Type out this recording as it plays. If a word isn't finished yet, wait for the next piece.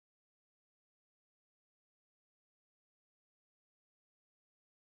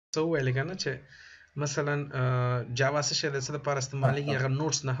سو ویل کنه چې مثلا جاوا څه شی د څه لپاره استعمالېږي هغه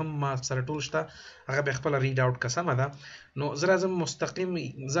نوټس نه هم ما سره ټول شته هغه به خپل ریډ اوټ کا سمه ده نو زه راځم مستقیم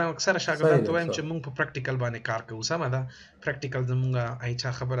زه اکثره شاګردانو ته وایم چې موږ په پریکټیکل باندې کار کوو سمه ده پریکټیکل زموږ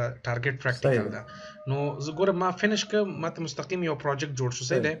ایچا خبره ټارګټ پریکټیکل ده نو زه ګورم ما فینش ک ماته مستقیم یو پروجیکټ جوړ شو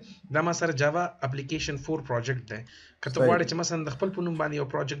صحیح ده دا ما سره جاوا اپلیکیشن 4 پروجیکټ ده کته غواړي چې مثلا د خپل په نوم باندې یو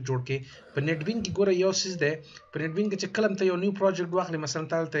پروجیکټ جوړ کې په نیټ وینګ کې ګوره یو سیس ده په نیټ وینګ کې چې کلم ته یو نیو پروجیکټ واخلي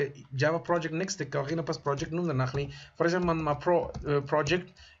مثلا تاسو ته جاوا پروجیکټ نیکسټ کې هغه نه پس پروجیکټ نوم نه اخلي فور ایگزامپل ما پرو پروجیکټ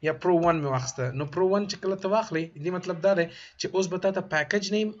یا پرو 1 می واخسته نو پرو 1 چې کله ته واخلي دې مطلب دا دی چې اوس به تاسو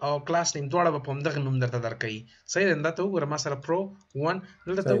پیکیج نیم او کلاس نیم دواړه په همدغه نوم درته درکړي صحیح ده دا ته وګوره ما سره پرو 1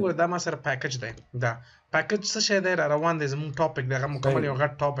 دلته ته وګوره دا ما سره پیکیج دی دا پیکیج څه شی دی را روان دی زموږ ټاپک دی هغه مکمل یو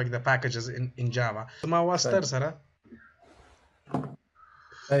غټ ټاپک دی پیکیجز ان جاوا ما واستر سره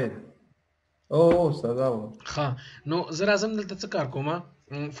او ساده ها نو زه راځم دلته څه کار کوم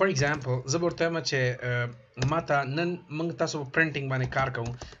فور ایگزامپل زه ورته وایم چې ماته نن موږ تاسو په پرنټینګ باندې کار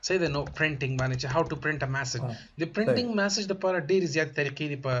کوو صحیح ده نو پرنټینګ باندې چې هاو ټو پرنټ ا میسج د پرنټینګ میسج لپاره ډېرې زیات طریقې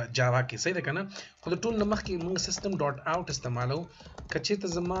دي په جاوا کې صحیح ده کنه خو د ټول نه مخکې موږ سیستم ډاټ اوټ استعمالو که چېرته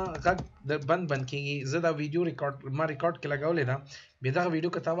زما غږ د بند کېږي زه دا ویډیو ریکارډ ما ریکارډ کې لګولې ده بیا دغه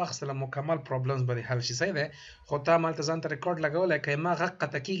ویډیو که تا واخیستله مکمل پرابلمز به دې حل شي صحیح ده خو تا مالته ځان ته ریکارډ لګولی که ما غږ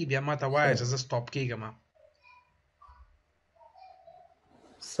قطع کېږي بیا ما ته وایه چې زه سټاپ کېږم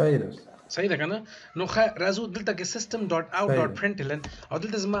صحیح ده کنه نو راځو دلته کې system dot out dot println او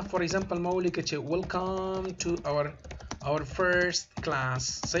دلته زما فور ایگزامپل ما ولیکه چې welcome to our first class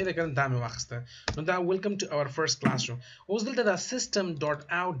صحیح ده کنه دا مې واخیسته نو دا welcome to our first class شو اوس دلته دا system dot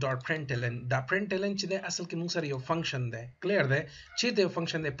out dot println دا println چې دی اصل کې موږ سره یو فنکشن دی کلیر دی چې دا یو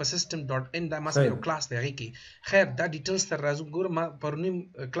فنکشن دی په system dot in دا ما سره یو کلاس دی هغې کې خیر دا ډیټیلز تر راځو ګوره ما پرونی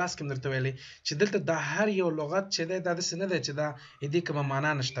کلاس کې درته ویلې چې دلته دا هر یو لغت چې دی دا داسې نه دی چې دا دې کومه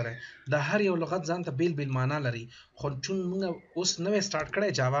معنا نشته دی دا هر یو لغت ځان ته بیل بیل معنا لري خو چون موږ اوس نوې سٹارټ کړی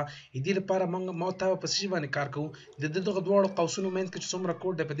جاوا دې لپاره موږ ما ته په څه باندې کار کوو د دغه دواړو قوسونو منځ کې چې څومره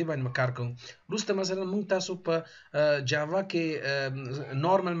کوډ دی په دې باندې کار کوو وروسته مثلا موږ تاسو په جاوا کې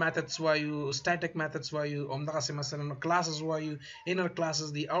نورمل میتھډز وایو سټیټیک میتھډز وایو همدغسې مثلا کلاسز وایو انر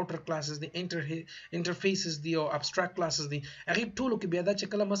کلاسز دي اوټر کلاسز دي انټرفیسز دي او ابسټراکټ کلاسز دي هغې ټولو کې بیا دا چې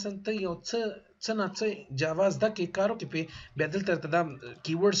کله مثلا ته یو څه نه څه جاوا زده کې کارو کې پې بیا دلته ته دا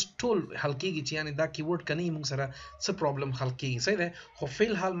کیورډز ټول حل کېږي چې یعنې دا کیورډ که نه وي موږ سره څه پرابلم حل کېږي صحیح دی خو فی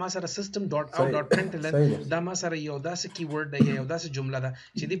الحال ما سره سیسټم ډاټ اوټ ډاټ پرنټلن دا ما سره یو داسې کیورډ دی یا یو داسې جمله ده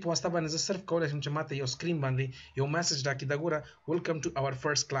چې دې په واسطه باندې زه صرف کولی شم چې ماته یو سکرین باندې یو میسج راکړي دا ګوره ویلکم ټو اور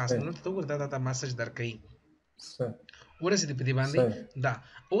فرست کلاس نو ته وګوره دا میسج درکوي ورسېدې په دې باندې دا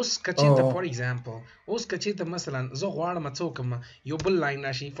اوس که چېرته فور ایگزامپل اوس که چېرته مثلا زه غواړم څه وکړم یو بل لاین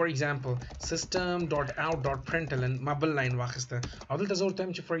راشي فور ایگزامپل سیسټم ډاټ اوټ ډاټ پرنټلن ما بل لاین واخیسته او دلته زه ورته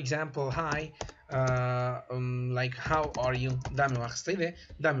وایم چې فور ایگزامپل هاي لایک هاو آر یو دا مې واخیستی دی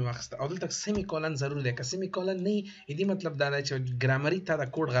دا مې واخیسته او دلته سیمی کولن ضرور دی که سیمی کولن نه وي دې مطلب دا دی چې ګرامري تا دا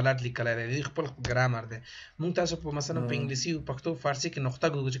کوډ غلط لیکلی دی دې خپل ګرامر دی موږ تاسو په مثلا په انګلیسي او پښتو فارسي کې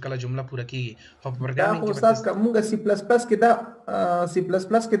نقطه ګورو چې کله جمله پوره کېږي خو په پروګرامینګ کې استاد که موږ سی پلس پلس کې دا سی پلس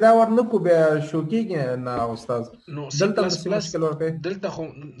پلس کې دا ورنکو بیا شو کېږي نه استاد نو سی پلس پلس دلته خو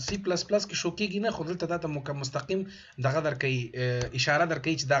سی پلس پلس کې شو کېږي نه خو دلته دا ته مستقیم دغه درکوي اشاره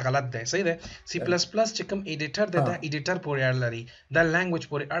درکوي چې دا غلط دی صحیح دی سی پلس پلس چې کوم ایډیټر دی دا ایډیټر پورې اړه لري دا لینګویج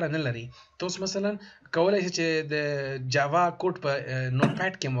پورې اړه نه لري ته اوس مثلا کولی شي چې د جاوا کوډ په نوټ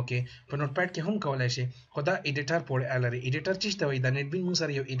پیډ کې مو کې په نوټ پیډ کې هم کولی شي خو دا ایډیټر پورې اړه لري ایډیټر څه ته وایي دا نیټ بین موږ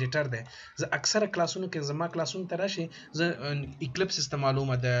سره یو ایډیټر دی زه اکثره کلاسونو کې زما کلاسونو ته راشي زه ایکلپس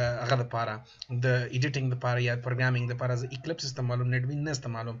استعمالوم د هغه لپاره د ایډیټینګ لپاره یا پروګرامینګ لپاره زه ایکلپس استعمالوم نیټ بین نه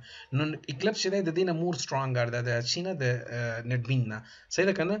استعمالوم نو ایکلپس چې دی د دې نه مور سټرانګر دی د شي نه د نیټ بین نه صحیح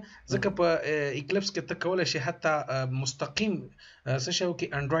ده که نه ځکه په ایکلپس کې ته کولی شي حتی مستقیم څه شی وکړي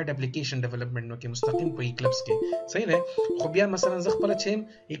انډرایډ اپلیکیشن ډیولپمنټ وکړي مستقیم په ایکلپس کې صحیح دی خو بیا مثلا زه خپله چې یم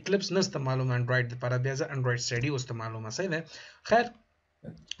ایکلپس نه استعمالوم انډرایډ لپاره بیا زه انډرایډ سټډي استعمالوم صحیح دی خیر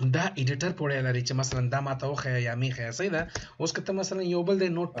دا ایډیټر پورې لري چې مثلا دا ماته وښیه یا مې ښیه صحیح ده اوس که ته مثلا یو بل دی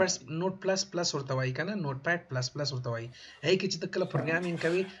نوټ پلس پلس ورته وایي که نه نوټ پیډ پلس پلس ورته وایي هغې کې چې ته کله پروګرامینګ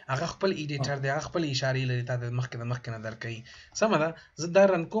کوي هغه خپل ایډیټر دی هغه خپل اشارې لري تا د مخکې نه درکوي سمه ده زه دا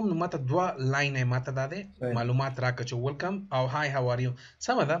رن کوم نو ماته دوه لاینې ماته دا دی معلومات راکړه چې ویلکم او هاي هاو آر یو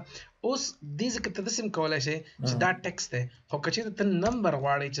سمه ده اوس دې ځکه ته داسې هم کولی شي چې دا ټیکسټ دی خو که چېرته ته نمبر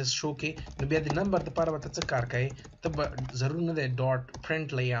غواړې چې شو کې نو بیا د نمبر دپاره به ته څه کار کوې ته به ضرور نه دی ډاټ پرنټ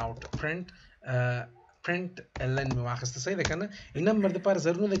لی آوټ پرنټ لن مې واخیسته صحیح ده که نه نمبر دپاره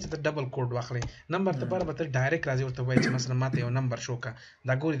ضرور نه دی چې ته ډبل کوډ واخلې نمبر دپاره به ته ډایرکټ راځي ورته وایي چې مثلا ماته یو نمبر شو که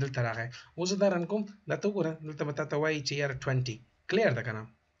دا ګورې دلته راغی اوس زه دا رن کوم دا ته وګوره دلته به تا ته وایي چې یاره 20 کلیر ده که نه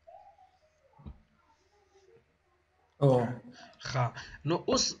او ښه نو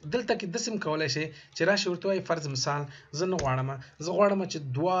اوس دلته کې داسې هم کولی شي چې راشي ورته وایي فرض مثال زه نه غواړم زه غواړم چې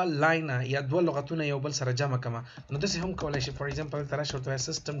دوه لاینه یا دوه لغتونه یو بل سره جمع کړم نو داسې هم کولی شي فار ایگزامپل دلته راشي ورته وایي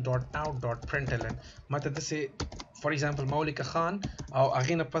system dot out dot println ماته داسې فار ایگزامپل ما ولیکه خان او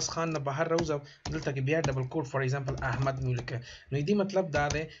هغې نه پس خان نه بهر راوځم دلته کې بیا ډبل کوډ فار ایگزامپل احمد مې ولیکه نو دې مطلب دا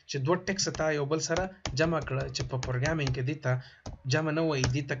دی چې دوه ټیکس تا یو بل سره جمع کړه چې په پروګرامینګ کې دې ته جمع نه وایي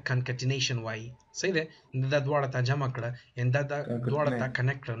دې ته کنکټینیشن وایي صحیح دی دا دواړه ته جمع کړه یعنې دا دواړه ته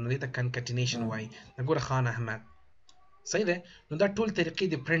کنیکټ کړه نو دې ته کنکټینیشن وایي دا ګوره خان احمد صحیح دی نو دا ټول طریقې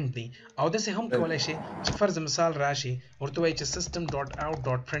د پرنټ دي او داسې هم کولی شي چې فرض مثال راشي ورته وایي چې system dot out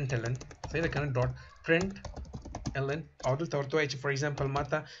dot println صحیح ده که نه ډاټ پرنټ ln او دلته ورته وایي چې فار ایگزامپل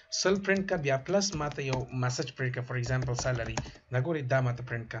ماته سل پرنټ کا بیا پلس ماته یو میسج پرنټ کا فار ایگزامپل سالري دا ګورې دا ماته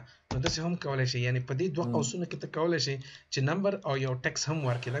پرنټ کا نو داسې هم کولی شي یعنې په دې دوه قوسونو کې ته کولی شي چې نمبر او یو ټیکس هم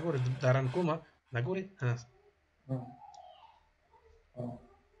ورکړي دا ګورې دا رن کومه دا ګورې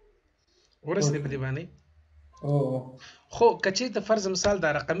ورسېدې په دې باندې خو که چېرته فرض مثال دا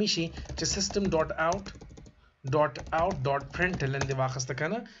رقمي شي چې system dot out dot println دې واخیسته که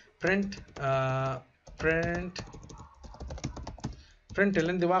نه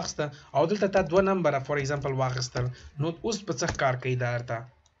println دې واخیسته او دلته تا دوه نمبره فار ایگزامپل واخیستل نو اوس په څه کار کوي دا درته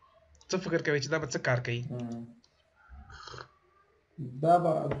څه فکر کوي چې دا به څه کار کوي دا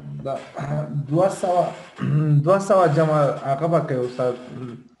به 200 جمع هغه به کوي استاد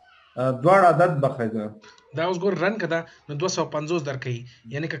دواړه عدد به کوي دا اوس ګور رن کده نو 250 درکې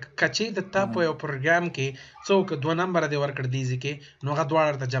یعنی کچې د تا په یو پروګرام کې څوک دوه نمبر دی ورکړ دیږي کې نو هغه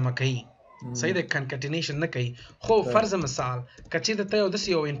دواړه ته جمع کوي صحیح ده کنکټینیشن نه کوي خو فرض مثال کچې د ته یو داسې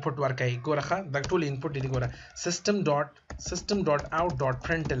یو انپوټ ورکړي ګوره ښه دا ټول انپوټ دی ګوره system dot out dot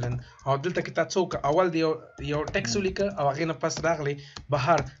println او دلته کې تا څوک اول دی یو ټیکس ولیکه او هغې نه پس راغلی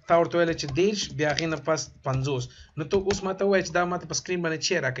بهر تا ورته ویل چې 10 بیا هغې نه پس 50 نو ته اوس ماته ووایه چې دا ماته په سکرین باندې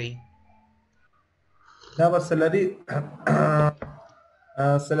چې راکوي دا به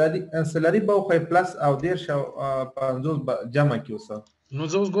سلري به وښایي پلس او 10 او 50 به جمع کړي اوسه نو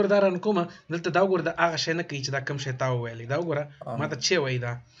زه اوس ګوره دا رن کومه دلته دا وګوره د هغه شی نه کوي چې دا کوم شی تا وویلی دا وګوره ماته چې وایي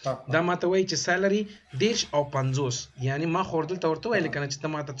دا ماته وایي چې سیلري 10 او 50 یعنی ما خو دلته ورته ویلی که نه چې ته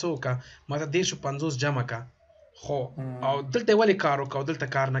ماته څه وکړه ماته 10 او 50 جمع که خو او دلته ولې کار وکړه او دلته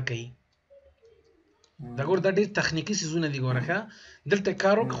کار نه کوي دا ګوره دا ډېر تخنیکي څیزونه دي ګوره ښه دلته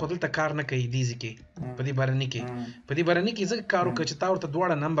کار وکړه خو دلته کار نه کوي دیزي کې په دې بارني کې ځکه کار وکړه چې تا ورته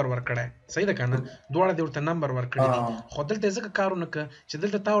دواړه نمبر ورکړی صحیح ده که نه دواړه دې ورته نمبر ورکړي دي خو دلته ځکه کار ونه کړه چې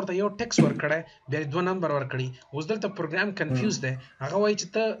دلته تا ورته یو ټیکس ورکړی بیا یې دوه نمبر ورکړي اوس دلته پروګرام کنفیوز دی هغه وایي چې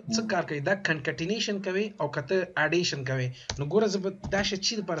ته څه کار کوي دا کنکټینیشن کوي او که ته اډیشن کوي نو ګوره زه به دا شی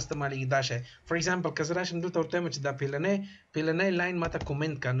چی دپاره استعمالېږي دا شی فار ایگزامپل که زه راشم دلته ورته وایم چې دا پیلنی لاین ماته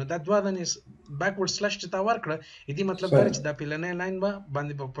کومنټ کړه نو دا دوه دانې بیکورډ سلش چې تا ورکړه دې مطلب دا چې دا پیلنی لاین به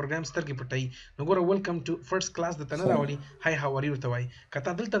باندې په پروګرام سترګې پټوي نو ګوره ویلکم ټو فرست کلاس درته نه راولي هاي هاو ار یو ورته وایي که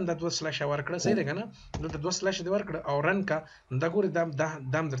تا دلته هم دا دوه سلشه ورکړه صحیح دی که نه دلته دوه سلشه دې ورکړه او رن که نو دا ګورې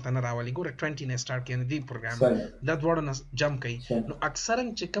دا هم درته نه راولي ګوره 20 نه سټارټ کوي یعنې دې پروګرام دا دواړه نه جمع کوي نو اکثرا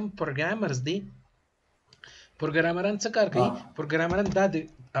چې کوم پروګرامرز دي پروګرامران څه کار کوي پروګرامران دا د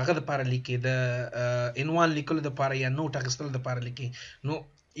هغه دپاره لیکي د عنوان لیکلو دپاره یا نوټ اخیستلو دپاره لیکي نو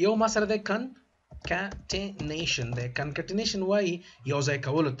یو ما سره دی کنکټینیشن وایي یو ځای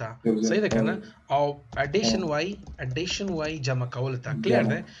کولو ته صحیح ده که نه او اډیشن وایي جمع کولو ته کلیر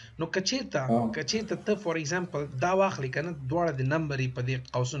دی نو که چېرته ته فار ایگزامپل دا واخلي که نه دواړه د نمبر په دې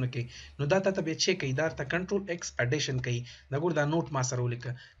قوسونو کې نو دا ته بیا چې کوي دا ته کنټرول ایکس اډیشن کوي دا ګوره دا نوټ ما سره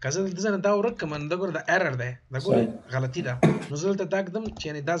ولیکه که زه دلته نه دا ورک کړم نو دا ګوره دا ایرر دی دا ګوره غلطي ده نو زه دلته دا ږدم چې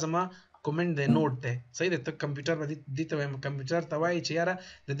یعنې دا زما کومنټ دی نوټ دی صحیح دی ته کمپیوټر به دې ته وایم کمپیوټر ته وایي چې یاره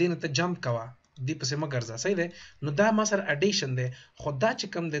د دې نه ته جمپ کوه دې پسې مه ګرځه صحیح دی نو دا ما سره اډیشن دی خو دا چې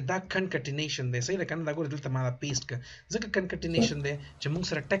کوم دی دا کنکټینیشن دی صحیح دی که نه دا ګوره دلته ما دا پیسټ کړه ځکه کنکټینیشن دی چې موږ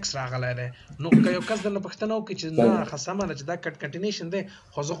سره ټیکس راغلی دی نو که یو کس درنه پوښتنه وکړي چې نه ښه سمه ده چې دا کنکټینیشن دی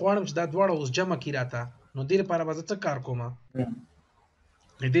خو زه غواړم چې دا دواړه اوس جمع کړي راته نو دې لپاره به زه څه کار کوم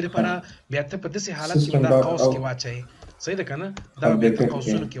دې لپاره بیا ته په داسې حالت کې دا قوس کې واچوي صحیح ده که نه دا بیا ته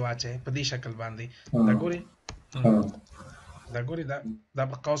قوسونو کې واچوي په دې شکل باندې دا ګورې دا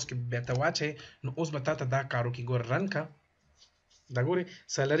په قوس کې بیا ته واچوي نو اوس به تا ته دا کار وکړي ګوره رن که دا ګورې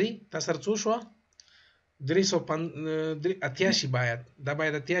سیلري تا سره څو شوه 388 باید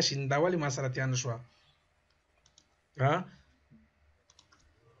 88 دا ولې ما سره اتیا نه شوه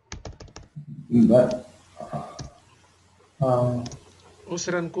اوس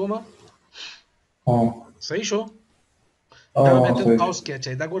رن کومه صحیح شو دا به ته قوس کې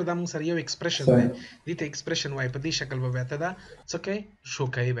اچي دا ګور دا موږ سره یو ایکسپریشن دی دې ته ایکسپریشن وای په دې شکل به ته دا څه کوي شو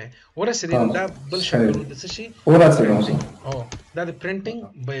کوي به ورسېدي دا بل شکل د څه شي او دا د پرینټینګ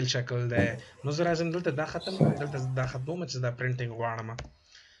بل شکل دی نو زه راځم دلته دا ختم دلته دا ختموم چې دا پرینټینګ غواړم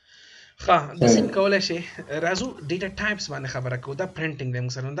ښه د سیم کولای شي راځو ډیټا ټایپس باندې خبره کوو دا پرینټینګ دی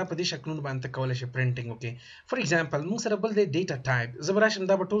موږ سره دا په دې شکلونو باندې کولای شي پرینټینګ وکړي فور ایگزامپل موږ سره بل دی ډیټا ټایپ زه به راشم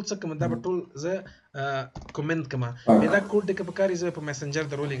دا به ټول څه کوم دا به ټول زه کومنت کوم دا کوډ د کپکاري زه په میسنجر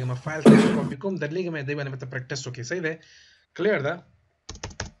درولېږم فایل ته کاپی کوم درلېږم دی باندې به پریکټیس وکړي صحیح دی کلیر ده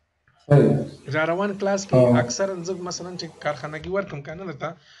را روان کلاس کې اکثر زه مثلا چې کارخانګي ورکم کنه درته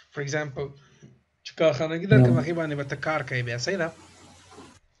فور ایگزامپل چې کارخانګي درکم هغه باندې به ته کار کوي بیا صحیح ده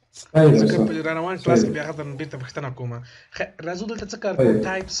ځکه په روان کلاس کې بیا خاطر بیرته پوښتنه کوم راځو دلته څه کار کوو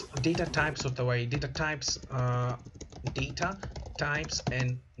ټایپس ډیټا ټایپس ورته وایي ډیټا ټایپس ان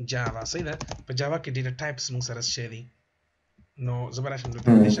جاوا صحیح ده په جاوا کې ډیټا ټایپس موږ سره شي دي نو زه به راشم دلته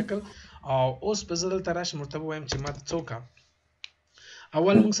په دې شکل او اوس په زه دلته راشم ورته وایم چې ما څه وکړه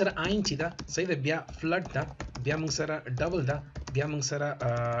اول موږ سره INT ده صحیح ده بیا فلټ ده بیا موږ سره ډبل ده بیا موږ سره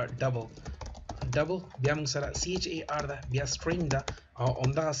ډبل بیا موږ سره CHAR ده بیا string ده او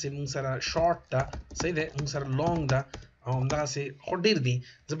همدغسې موږ سره شارټ ده صحیح ده موږ سره لونګ ده او همدغسې خو ډېر دي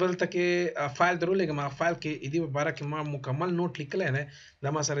زه به دلته کې فایل درولېږم هغه فایل کې دې په باره کې ما مکمل نوټ لیکلی دی دا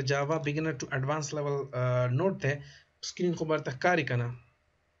ما سره جاوا بګنر ټو اډوانس لیول نوټ دی سکرین خو به درته ښکاري که نه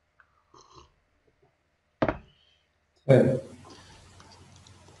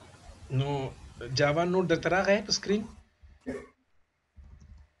نو جاوا نوٹ درته راغی په سکرین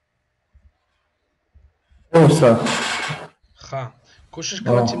ښه کوشش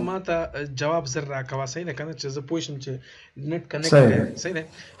کوه چې ما ته جواب زر راکوه صحیح ده که نه چې زه پوه شم چې نیټ کنیکټ دی صحیح ده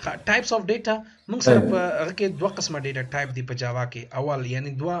ښه ټایپس آف ډیټا موږ سره په هغه کې دوه قسمه ډیټا ټایپ دي په جاوا کې اول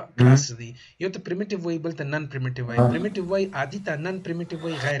یعنی دوه کلاس دي یو ته پریمیټیو وایي بل ته نن پریمیټیو وایي پریمیټیو وایي عادي ته نن پریمیټیو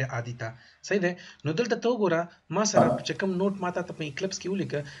وایي غیر عادي ته صحیح ده نو دلته ته وګوره ما سره چې کوم نوٹ ما ته په ایکلپس کې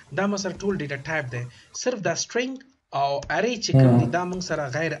ولیکه دا ما سره ټول ډیټا ټایپ دی صرف دا سټرینګ او ارې چې کوم دي دا موږ سره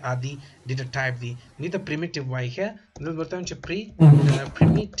غیر عادي ډیټا ټایپ دي دې ته پریمیټیو وایي ښه نو ورته وایم چې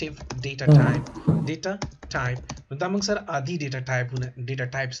پریمیټیو ډیټا ټایپ نو دا موږ سره عادي ډیټا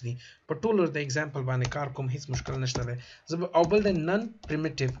ټایپس دي په ټولو د ایگزامپل باندې کار کوم هیڅ مشکل نشته دی او بل دی نن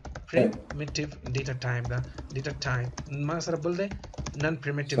پریمیټیو ډیټا ټایپ دا ډیټا ټایپ ما سره بل دی نن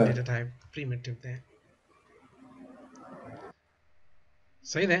پریمیټیو ډیټا ټایپ پریمیټیو دی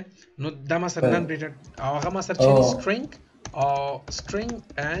صحیح ده نو دا ما سره نن ډیټا او هغه ما سره چې string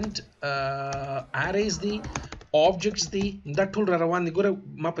and arrays دي objects دي دا ټول را روان دي ګوره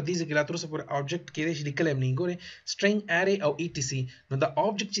ما په دې ځکه لا تر اوسه پورې object کېدای شي لیکلی هم نه ګوره string array او etc نو دا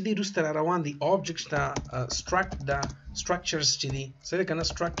object چې دي وروسته را روان دي objects دا structures چې دي څه ده که نه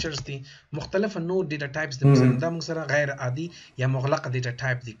structures دي مختلفه نور ډیټا ټایپس دي دا موږ سره غیر عادي یا مغلقه ډیټا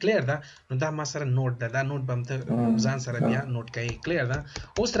ټایپ دي کلیر ده نو دا ما سره نوټ ده دا نوټ به هم ته ځان سره بیا نوټ کوي کلیر ده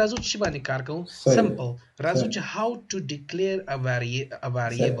اوس راځو چې باندې کار کوو سمپل راځو چې how to declare a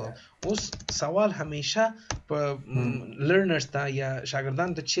variable اوس سوال همیشه په لرنرز ته یا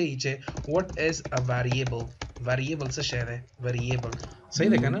شاګردانو ته چې what is a variable څه شی دی variable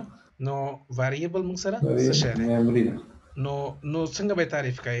صحیح ده که نه نو variable موږ سره څه شی دی نو څنګه به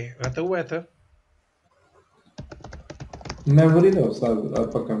تعریف کوي راته ووایه ته memory ده استاد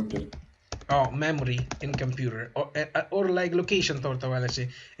په کمپیوټر memory in computer or like location ورته ویلی شي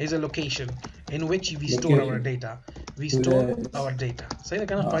is a location in which we store our data our data صحیح ده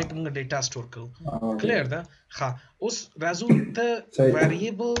که نه پای کې موږ ډیټا سټور کوو کلیر ده ښه اوس راځو ته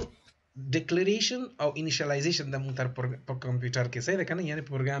variable declaration او initialization د موږ په کمپیوټر کې صحیح ده که نه یعنې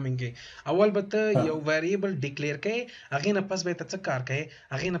په پروګرامینګ کې اول به ته یو variable declare کوې هغې نه پس به ته څه کار کوې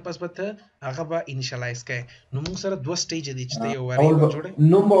هغې نه پس به ته هغه به initialize کوې نو موږ سره دوه سټیجه دي چې ته یو variable جوړې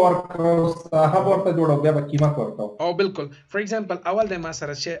نوم به ورکوو هغه به ورته جوړو بیا به قیمت ورکوو او بالکل فور ایگزامپل اول دی ما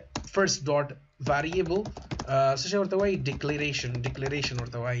سره چې first dot variable څه شی ورته وایي declaration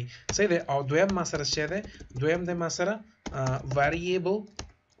ورته وایي صحیح دی او دویم ما سره څه دی دویم دی ما سره variable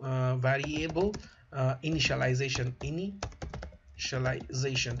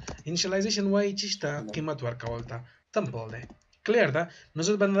initialization وایي چې ته قیمت ورکول ته سمپل دی کلیر ده نو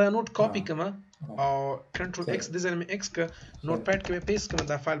زه باندې نوٹ کاپی کوم او کنټرول ایکس د ځای مې ایکس ک نوٹ پیډ کې پیسټ کوم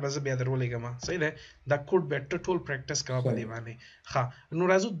دا فایل به زه بیا درولېږم صحیح ده دا کوډ به ټول پریکټیس کوم په دې باندې ښه نو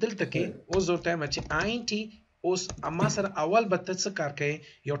راځو دلته کې اوس ورته چې INT اوس اما سره اول به ته څه کار کوي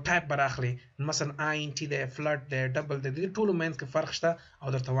یو ټایپ به راخلي مثلا آی ان ټي دی فلټ دی ډبل دی د دې ټولو منځ کې فرق شته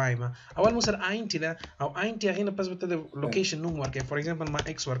او درته وایم اول موږ سره آی ان ټي ده او آی ان ټي هغې نه پس به ته د لوکیشن نوم ورکوي فار ایگزامپل ما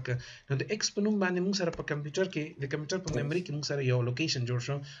ایکس ورکړه نو د ایکس په نوم باندې موږ سره په کمپیوټر کې د کمپیوټر په میموري کې موږ سره یو لوکیشن جوړ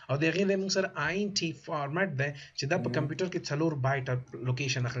شو او د هغې موږ سره آی ان ټي فارمیټ دی چې دا په کمپیوټر کې 4 بایټه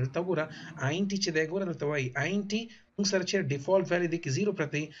لوکیشن اخلي ته ګوره آی ان ټي چې دی ګوره دلته وایي آی ان ټي موږ سره چې ډیفالت ویلیو دی کې 0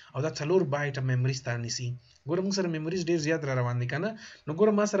 پرته او دا 4 بایټه میموري ستانه نسی ګوره موږ سره میموریز ډیر زیات را روان دي کنه نو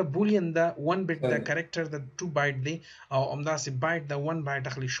ګوره ما سره بولین دا 1 بیت دا کریکټر دا 2 بایت دی او همداسې بایت دا 1 بایت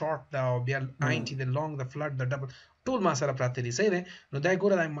اخلي شارټ دا او بیا آی ان ټي دا لانګ دا فلټ دا ډبل ټول ما سره پراته دي صحیح دی نو دا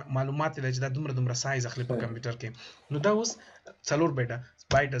ګوره دا معلومات دی چې دا دومره سایز اخلي په کمپیوټر کې نو دا اوس 4 بیټه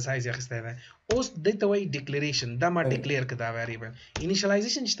بایټ سایز اخیستی دی اوس دې ته وایي ډیکلیریشن دا ما ډیکلیئر کړه دا ویریبل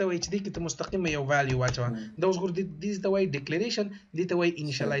انیشلایزیشن چې ته وایي چې دې کې ته مستقیم یو ویلیو واچوه دا اوس ګوره دې ته وایي ډیکلیریشن دې ته وایي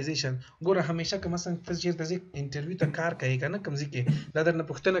انیشلایزیشن ګوره همیشه که مثلا ته چېرته ځې انټرویو ته کار کوي که نه کوم ځای کې دا درنه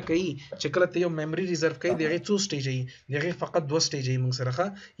پوښتنه کوي چې کله ته یو میموري ریزرو کوي د هغې څو سټیجه وي د هغې فقط 2 سټیجه وي موږ سره ښه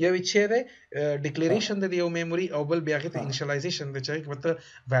یو یې چې دی ډیکلیریشن دی د یو میموري او بل بیا هغې ته انیشلایزیشن دی چې هغې کې به ته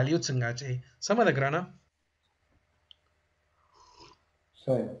ویلیو څنګه اچوي سمه ده ګرانه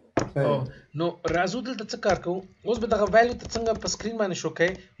نو راځو دلته څه کار کوو اوس به دغه ویلیو ته څنګه په سکرین باندې شو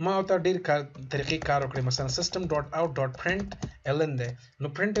کوي ما او ته ډېر طریقې کار وکړې مثلا system dot out dot print ln دی نو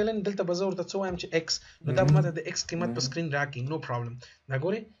print ln دلته به زه ورته څه وایم چې x نو دا به ماته د x قیمت په سکرین راکړي نو پرابلم دا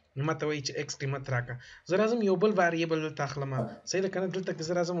ګورې ما ته وایي چې x قیمت راکړه زه راځم یو بل ویریبل دلته اخلم صحیح ده که نه دلته کې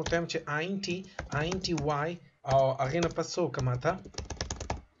زه راځم ورته وایم چې آی ان ټي وای او هغې نه پس څه وکړه ماته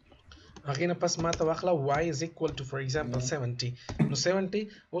هغې نه پس ما ته واخله y is equal to for example 70 نو 70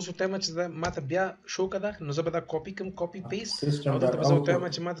 اوس ورته وایم چې ما ته بیا شو که ده نو زه به دا کاپي کوم کاپي پیسټ او دلته به زه ورته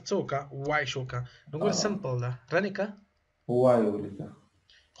وایم چې ما ته څه وکړه y شو که نو ګوره سمپل ده رنې که y ولیکه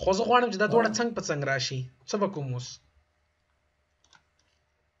خو زه غواړم چې دا دواړه څنګ په څنګ راشي څه به کوم اوس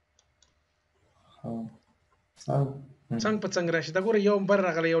څنګ په څنګ راشي دا ګوره یو بر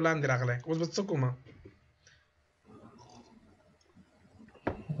راغلی یو لاندې راغلی اوس به څه کومه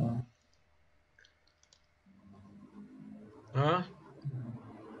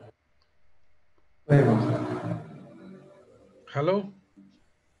هلو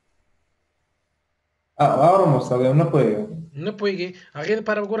اورم استاد نه پوهېږم نه پوهېږې هغې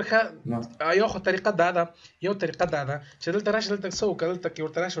دپاره وګوره ښه یو خو طریقه دا ده یو طریقه دا ده چې دلته راشي دلته څه وکړه دلته کې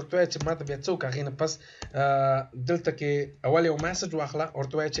ورته راشي ورته وایه چې ما ته بیا څه وکړه هغې نه پس دلته کې اول یو میسج واخله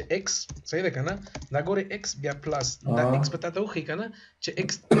ورته وایه چې x صحیح ده که نه دا ګورې x بیا پلس دا x به تا ته وښیي که نه چې x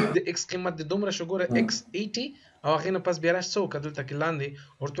د x قیمت د دومره شو ګوره x 80 او هغې نه پس بیا راشي څه وکړه دلته کې لاندې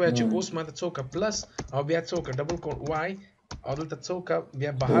ورته وایه چې اوس ما ته څه وکړه پلس او بیا څه وکړه ډبل کوډ y او دلته څه وکړه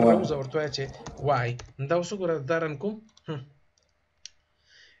بیا بهر راوځه ورته وایه چې y دا اوس وګوره دا رن کوم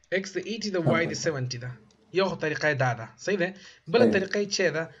x د 80 د y د 70 ده یو خو طریقه یې دا ده صحیح ده بله طریقه یې چې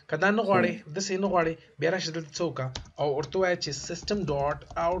ده که دا نه غواړې داسې نه غواړې بیا راشي دلته څه وکړه او ورته وایه چې system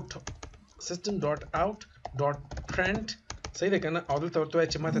dot out dot print صحیح ده که نه او دلته ورته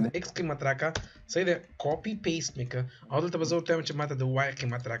وایه چې ما ته د x قیمت راکړه صحیح ده کاپي پیسټ مې کړه او دلته به زه ورته وایم چې ما ته د y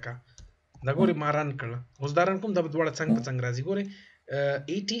قیمت راکړه دا ګورې ما رن کړه اوس دا رن کوم دا به دواړه څنګ په څنګ راځي ګورې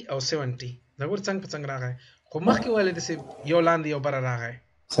 80 او 70 دا ګورې څنګ په څنګ راغی خو مخکې ولې داسې یو لاندې یو بره راغی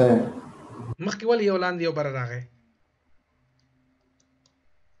مخکې ولې یو لاندې یو بره راغی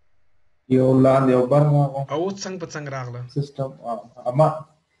یو لاندې یو بره راغی او اوس څنګ په څنګ راغله سیسټم اما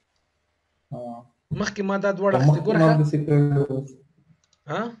مخکې ما دا دواړه اخیستې ګوره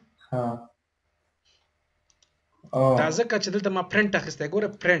دا ځکه چې دلته ما پرنټ اخیستی ګوره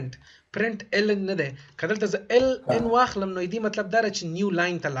پرنټ ال نه دی که دلته زه ال ان واخلم نو دې مطلب دا چې نیو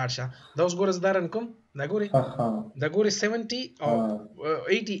لاین ته لاړ شه دا اوس ګوره زه دا رن کوم دا ګورې 70 او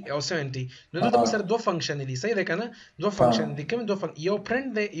 80 او 70 نو دلته موږ سره دوه فنکشن دي صحیح دی که نه دوه فنکشن دي کوم دوه یو پرنټ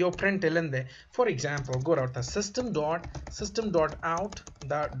دی یو پرنټ لن دی فور ایگزامپل ګوره ورته system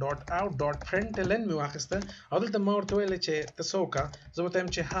dot out dot print ln مې واخیسته او دلته ما ورته ویل چې ته څه وکړه زه ورته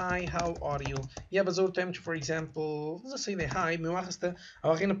وایم چې hi how are you یا به زه ورته وایم چې فور ایگزامپل زه صحیح دی hi مې واخیسته او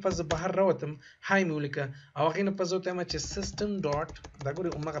هغې نه پس زه بهر راوتم hi مې ولیکه او هغې نه پس زه ورته وایم چې system dot دا ګورې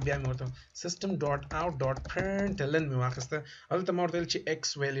همغه بیا مې ورته system dot out dot print ln مې واخیسته او دلته ما ورته ویل چې x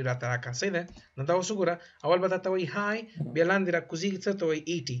ویلیو راته راکړه صحیح ده نو دا اوس وګوره اول به درته وایي hi بیا لاندې راکوزېږي څه ته وایي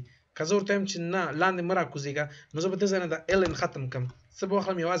 80 که زه ورته وایم چې نه لاندې مه راکوزېږه نو زه به دې ځای نه دا ln ختم کړم څه به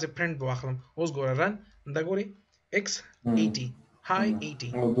واخلم یوازې پرنټ به واخلم اوس ګوره رن دا ګورې x 80 hi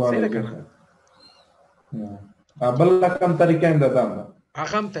 80 صحیح ده که نه بله کوم طریقه هم ده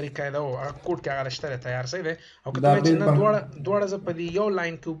هغه هم طریقه ده او هغه کوډ کې هغه شته تیار صحیح دی او که ته وایې چې نه دواړه زه په دې یو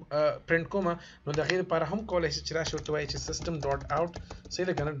لاین کې پرنټ کوم نو د هغې لپاره هم کولی شي چې راشي ورته وایي چې سیسټم ډاټ آوټ صحیح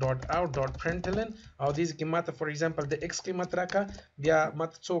ده که نه ډاټ آوټ ډاټ پرنټلن او دې کې ماته فار ایگزامپل د ایکس قیمت راکړه بیا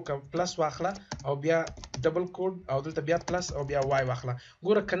ماته څه وکړه پلس واخله او بیا ډبل کوډ او دلته بیا پلس او بیا وای واخله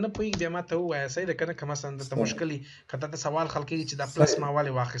ګوره که نه پوهېږي بیا ماته ووایه صحیح ده که نه که مثلا درته مشکل وي که تا ته سوال حل کېږي چې دا پلس ما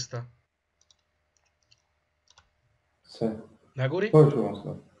ولې واخیسته دا ګورې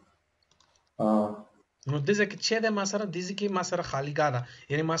نو دې ځکه چې د ما سره دې ځکه ما سره خالی ګا ده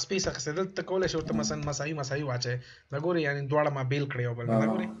یعنی ما سپیس اخیسته دلته کولی شي ورته مثلا مساوي واچوي دا ګورې یعنی دواړه ما بیل کړی یو بل نه دا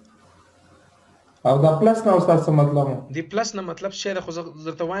ګورې او دا پلس نه اوس څه مطلب دی پلس نه مطلب شه د خو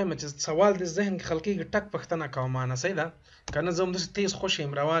درته وایم چې سوال د ذهن کې خلکې ټک پښتنه کوم معنا صحیح ده کنه زه هم د تیز خوش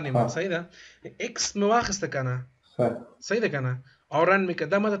یم روان یم صحیح ده ایکس مې واخیسته کنه صحیح ده کنه او رن مې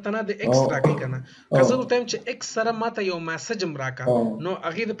کده ماته تنه د ایکس راکې کنه که زه ورته چې ایکس سره ماته یو میسج هم راکا نو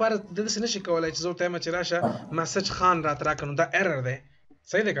هغې دپاره د داسې نشي کولی چې زه ورته یم چې راشه میسج خان راته راکړه نو دا ایرر دی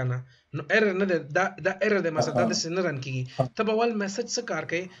صحیح ده کنه نو ایرر نه ده دا ایرر ده مثلا دا داسې نه رن کېږي ته به ول میسج څه کار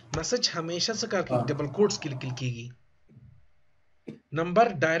کوي میسج همیشه څه کار کوي ډبل کوډس کې لیکل کېږي نمبر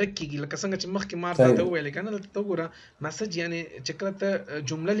ډایرکټ کېږي لکه څنګه چې مخکې ما ته وویلې که نه دلته ته وګوره میسج یعنې چې کله ته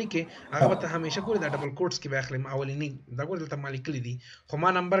جمله لیکې هغه به ته همیشه ګورې دا ډبل کوډس کې به اخلې اولني دا ګورې دلته ما لیکلي دي خو ما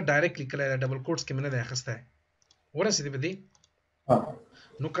نمبر ډایرکټ لیکلی دا ډبل کوډس کې مې نه دی اخیستی ورسېدې په دې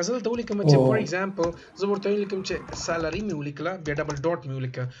نو که زه دلته ولیکم چې فار ایگزامپل زه ورته ولیکم چې سالري مې ولیکله بیا ډبل ډاټ مې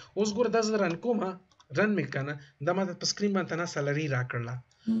ولیکه اوس ګوره دا زه رن کوم رن مې که نه دا ماته په سکرین باندې نه سالري راکړله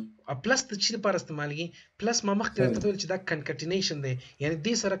پلس د چی لپاره استعمالېږي پلس ما مخکې درته ویل چې دا کنکټینیشن دی یعنی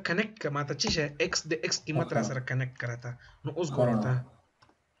دې سره کنیکټ که ماته څه شی ایکس د ایکس قیمت را سره کنیکټ که راته نو اوس ګوره ورته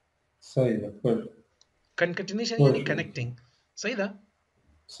صحیح ده کنکټینیشن یعنی کنیکټینګ صحیح ده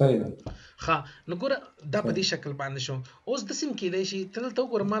صحیح ده ښه نو ګوره دا په دې شکل باندې شو اوس داسې هم کېدی شي ته دلته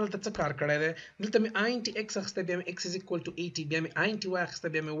وګوره ما دلته څه کار کړی دی دلته مې آینټي ایکس اخیستی بیا مې ایکس از اکول ټو 80 بیا مې آینټي وای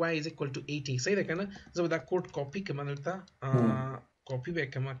اخیستی بیا مې وای از اکول ټو 80 صحیح ده که نه زه به دا کوډ کاپي کړم دلته کاپي به یې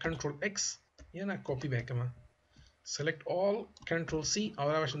کړم کنټرول ایکس یا نه کاپي به یې کړم select all control C او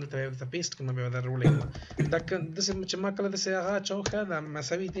راوښم دلته به پیسټ کړم بیا به دا رولې کړم دا داسې چې ما کله داسې هغه اچوم ښه دا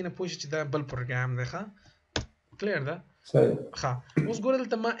مساوي دې نه پوه شي چې دا بل پروګرام دی ښه کلیر ده ښه اوس ګوره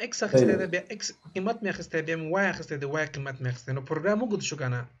دلته ما ایکس اخیستی دی بیا ایکس قیمت مې اخیستی بیا مې وای اخیستی دی وای قیمت مې اخیستی نو پروګرام اوږد شو که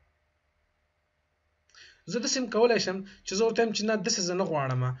نه زه داسې هم کولی شم چې زه ورته وایم چې نه داسې زه نه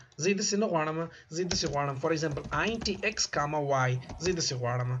غواړم زه یې داسې نه غواړم زه یې داسې غواړم فار ایگزامپل آینټي ایکس کاما وای زه یې داسې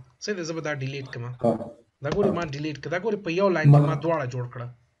غواړم صحیح دی زه به دا ډیلیټ کړم دا ګورې ما ډیلیټ کړه دا ګورې په یو لاین کې ما دواړه جوړ کړه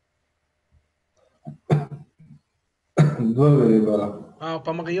دوه ویریبل او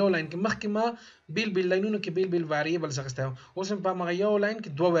په مغه یو لاین کې مخکې ما بیل لاینونو کې بیل ویریبلز اخیستی وم اوس مې په مغه یو لاین کې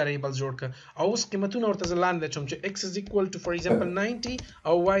دوه ویریبلز جوړ کړه او اوس قیمتونه ورته زه لاندې اچوم چې ایکس از اکول ټو فار ایگزامپل 90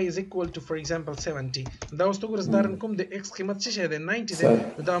 او وای از اکول ټو فار ایگزامپل 70 دا اوس ته ګوره زه دا رن کوم د ایکس قیمت څه شی دی 90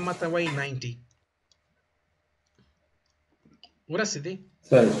 دی دا ماته وایي 90 ورسېدې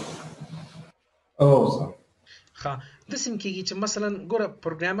صحیح اوسه ښه داسې هم کېږي چې مثلا ګوره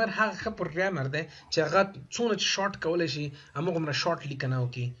پروګرامر هغه ښه پروګرامر دی چې هغه څونه چې شارټ کولی شي هماغومره شارټ لیکنه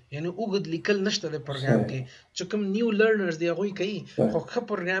وکړي یعنې اوږد لیکل نشته دی پروګرام کې چې کوم نیو لرنرز دی هغوی کوي خو ښه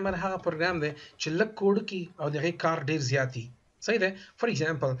پروګرامر هغه پروګرام دی چې لږ کوډ کړي او د هغې کار ډېر زیات وي صحیح دی فار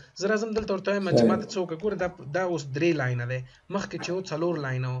ایگزامپل زه راځم دلته ورته وایم چې ماته څه وکړه ګوره دا اوس 3 لاینه دی مخکې چې و 4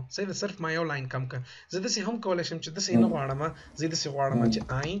 لاینه و صحیح ده صرف ما یو لاین کم کړه زه داسې هم کولی شم چې داسې نه غواړم زه داسې غواړم چې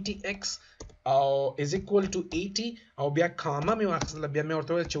آینټي ایکس او is equal to 80 او بیا کاما مې واخیستله بیا مې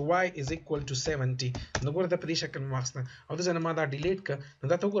ورته ویل چې y is equal to 70 نو ګوره دا په دې شکل مې واخیسته او داسې نه ما دا ډیلیټ کړه نو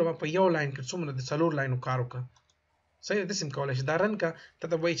دا ته وګوره ما په یو لاین کې څومره د 4 لاینو کار وکړه صحیح داسې هم کولی شي دا رن کړه ته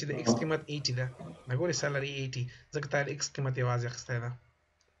ته وایي چې د ایکس قیمت 80 ده دا ګورې سیلري 80 ځکه تا د ایکس قیمت یوازې اخیستی ده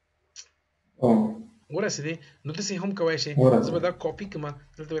ورسېدې نو داسې هم کولی شي زه به دا کاپي کړم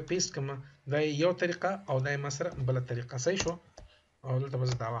دلته به پیسټ کړم دا یو طریقه او دا ما سره بله طریقه صحیح شو او دلته به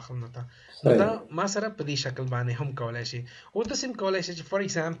زه دا واخلم نو دا ما سره په دې شکل باندې هم کولی شي او داسې هم کولی شي چې فار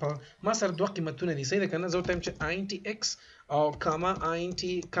ایگزامپل ما سره دوه قیمتونه دي صحیح ده که نه زه ورته وایم چې آینټي ایکس او کاما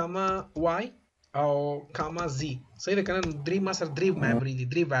آینټي کاما وای او کاما زی صحیح ده که نه درې ما سره درې میموري دي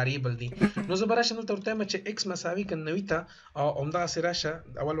درې ویریبل دي نو زه به راشم دلته ورته وایم چې ایکس مساوي که 90 ته او همدغسې راشه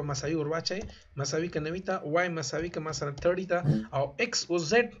اول به مساوي ور واچوئ مساوي که 90 ته وای مساوي که ما سره 30 ته او ایکس اوس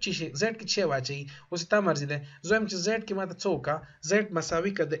زیډ چې شي زیډ کې څه واچوي اوس تا مرضي دی زه وایم چې زیډ کې ماته څه وکړه زیډ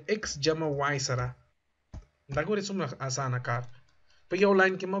مساوي که د ایکس جمع وای سره دا ګورې څومره اسانه کار په یو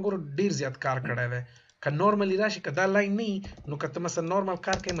لاین کې ما ګوره ډېر زیات کار کړی دی که نورملی راشي که دا لاین نه نو که ته مثلا نورمال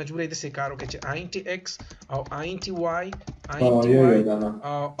کار کوي مجبوره یې داسې کار وکړي چې آینټي ایکس او آینټي وای آینټي وای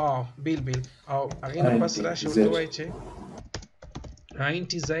او بیل او هغې نه پس راشي ورته وایي چې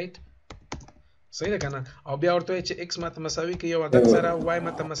انټي زائد صحیح ده کنه او بیا ورته چې x ماته مساوي کې یو عدد سره y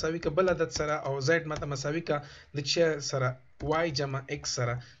ماته مساوي کې بل عدد سره او z ماته مساوي کې د چې سره y جمع x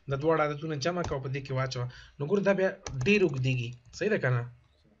سره د دوه عددونو جمع کو په دې کې واچو نو ګور دا بیا ډیر وګديږي صحیح ده کنه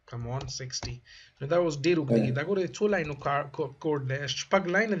come on 60 نو دا اوس ډیر وګديږي دا ګور څو لاینو کوډ دی شپږ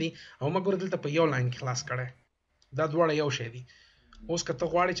لاین دي او ما ګور دلته په یو لاین کې خلاص کړه دا دوه یو شی دي اوس کته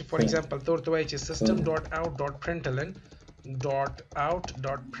غواړي چې فور ایگزامپل تور ته وایي چې system.out.println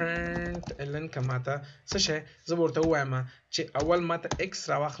 .out.println کماته څه شي زه ورته وایم چې اول ماته x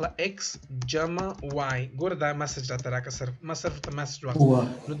راوخله x جمع y ګور دا میسج راته راکړه صرف ما صرف ته میسج واخله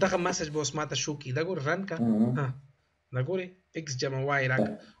نو دغه میسج به اوس ماته شو کی دا ګور رن کا ها دا ګوري x جمع y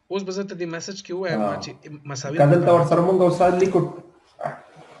راکړه اوس به زه ته دې میسج کې وایم چې مساوي کله تا ور سره مونږ اوسه لیکو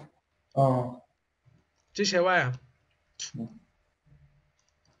چې شی وایم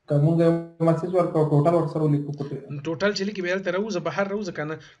کومه میسج ورکو ټوټل ور سره لیکو ټوټل چې لیکي به تر روزه بهر روزه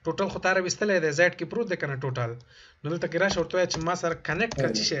کنه ټوټل خو تاره وستلې ده زیډ کې پروت ده کنه ټوټل نو دلته کې راشه ورته چې ما سره کنیکټ کړ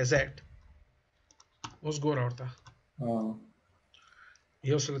چې زیډ اوس ګور ورته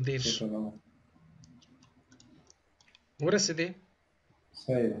یو سل دیش ورسېدې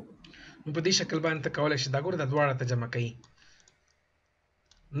صحیح نو په دې شکل باندې کولای شي دا ګور د دواړه ته جمع کړي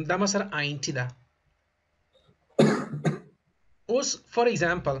دا ما سره آینټي ده اوس فور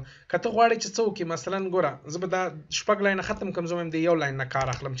ایگزامپل کته غواړي چې څوک مثلا ګوره زه به دا شپږ لاین ختم کوم زه هم د یو لاین نه کار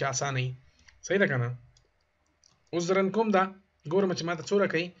اخلم چې اسانه وي صحیح ده کنه اوس درن کوم دا ګورم چې ماته څوره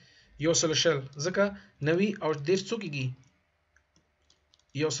کوي یو سل شل ځکه 90 او 10 څو کېږي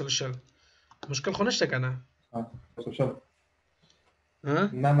یو سل شل مشکل خو نشته کنه ها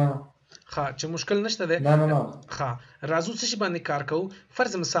نه ښه چې مشکل نشته ده نه ښه راځو څه شي باندې کار کوو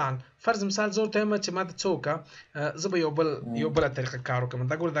فرض مثال زه ورته وایم چې ماته څوک زه به یو بل طریقه کار وکړم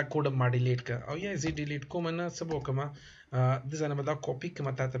دا ګور دا کوډ ما ډیلیټ کړ او یا زه ډیلیټ کوم نه څه به وکړم د ځانه به دا کاپي کړم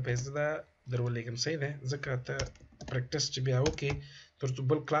تاته پیسټ دا درولېږم صحیح ده ځکه ته پریکټس چې بیا وکړې تر څو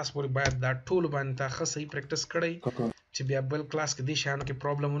بل کلاس پورې باید دا ټول باندې تا ښه صحیح پریکټس کړی چې بیا بل کلاس کې دې شیانو کې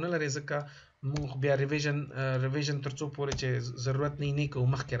پرابلم ونه لري ځکه موږ بیا ریویژن تر څو پورې چې ضرورت نه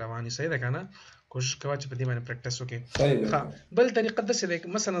کوو مخکې رواني صحیح ده کنه کوشش کوه چې په دې باندې پریکټس وکړې ښه بل طریقه داسې ده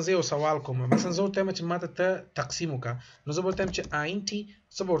مثلا زه یو سوال کوم مثلا زه ورته وایم چې ماته ته تقسیم وکړه نو زه به ورته وایم چې آینټي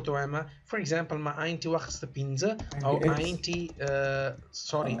څه به ورته وایم فور ایگزامپل ما آینټي واخیسته 15 او آینټي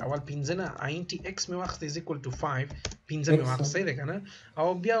سوري اول 15 نه آینټي x مې واخیسته از ایکوال ټو 5 15 مې واخیسته صحیح ده کنه او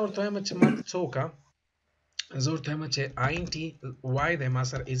بیا ورته وایم چې ماته څه وکړه زه ورته وایم چې آینټي y دی ما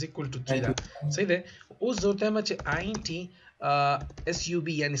سره از ایکوال ټو 3 ده صحیح ده اوس زه ورته وایم چې آینټي SUB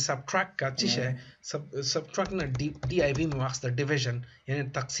یعنی سبټراکټ کا څه شي سبټراکټ نه DIV مې واخیسته ډیویژن یعنی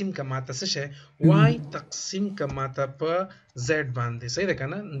تقسیم کا ماته څه شي y تقسیم کا ماته په z باندې صحیح ده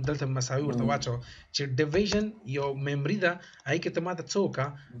کنه دلته مساوي ورته واچو چې ډیویژن یو میموري ده آی کې ته ماته څه وکړه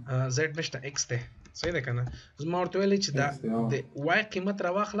z نشته x ده صحیح ده کنه زما ورته ویل چې دا د y قیمت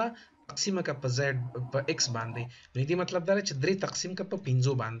راواخله تقسیم کا په z په x باندې نو دې مطلب دا چې 3 تقسیم کا په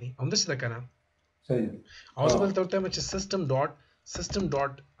 15 باندې همداسې ده کنه صحیح او زه بل ته چې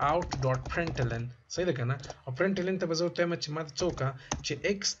system.out.println صحیح ده کنه او println ته به زه ورته چې ماته څه وکړه چې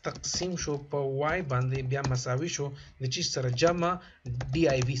x تقسیم شو په y باندې بیا مساوي شو د چیز سره جمع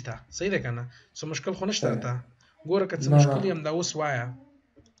div ته صحیح ده کنه څه مشکل خو نشته راته ګوره که څه مشکل هم دا اوس وایه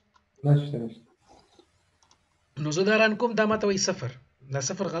نشته نو زه دا ران کوم دا ماته وایي صفر دا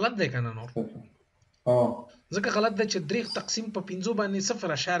صفر غلط دی کنه نور ځکه غلط ده چې 3 تقسیم په 15 باندې صفر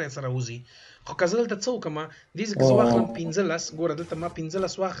اشاره سره وځي خو که زه دلته څه وکړم دې ځکه زه واخلم 15 ګوره دلته ما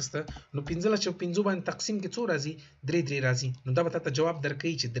 15 واخیسته نو 15 چې 15 باندې تقسیم کې څو راځي 3 راځي نو دا به ته جواب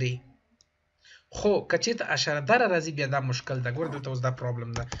درکوي چې 3 خو که چېرته اشاره داره راځي بیا دا مشکل ده ګوره دلته اوس دا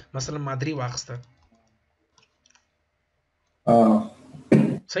پرابلم ده مثلا ما 3 واخیسته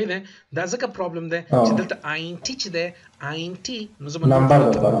صحیح ده دا ځکه پرابلم ده چې دلته آینټي چې ده آینټي نو زه نمبر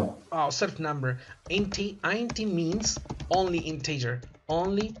صرف نمبر آینټي means only integer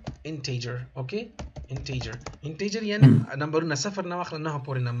okay integer یعنی نمبرونه صفر نه واخله نه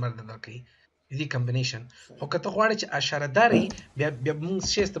پورې نمبر درکوي دې کمبینیشن خو که ته غواړې چې اشاره داري بیا موږ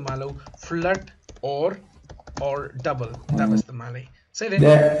شی استعمالو فلټ اور ډبل دا به استعمالوي صحیح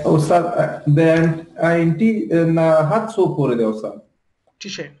ده استاد د آینټي نه حد څو پورې دی استاد څه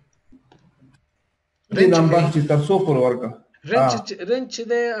شي نمبر چې تر څو پورې ورکړه رنج چې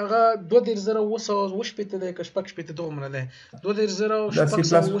دی هغه 2,900 دی که شپږ شپېته دومره دی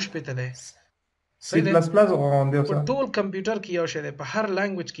 2,900 دی C++ غونډه په ټول کمپیوټر کې یو شی دی په هر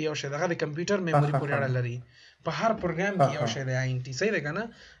لانګویج کې یو شی دی هغه د کمپیوټر میموري پورې اړه لري په هر پروګرام کې یو شی دی آینټي صحیح دی کنه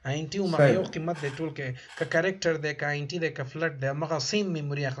آینټي عمر یو قیمت دی ټول کې که کریکټر دی که آینټي دی که فلټ دی هغه سیم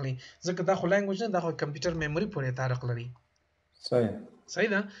میموري اخلي ځکه دا خو لانګویج نه دا خو کمپیوټر میموري پورې تعلق لري صحیح صحیح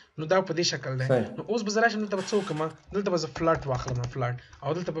ده نو دا په دې شکل ده نو اوس به زه راشم دلته به څه وکړم دلته به زه فلټ واخلم فلټ او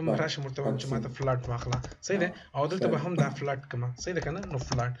دلته به راشم ورته وایم چې ماته فلټ واخله صحیح ده او دلته به هم دا فلټ کړم صحیح ده که نه نو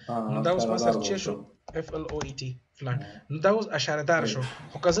فلټ نو دا اوس ما سره چې شو FLOET فلټ نو دا اوس اشاره دار شو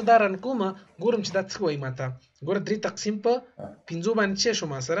خو که زه دا رن کوم ګورم چې دا څه وایي ماته ګوره 3 تقسیم په 5 باندې چې شو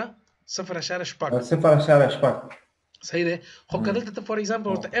ما سره 0.8 صحیح ده خو که دلته ته فور ایگزامپل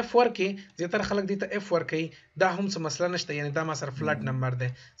ورته اف ورکې زیاتره خلک دې ته اف ورکوي دا هم څه مسله نشته یعنی دا ما سره فلټ نمبر ده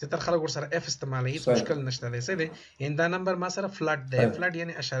زیاتره خلک ورسره اف استعمالوي هیڅ مشکل نشته دی صحیح ده یعنی دا نمبر ما سره فلټ ده فلټ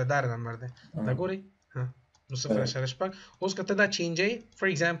یعنی اشاره دار نمبر ده دا ګورئ ها نو 0.8 اوس که ته دا چینجوي فور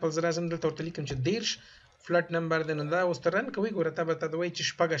ایگزامپل زه راځم دلته ورته لیکم چې 10 فلټ نمبر ده نو دا اوس ته رن کوي ګوره ته به ته وایي چې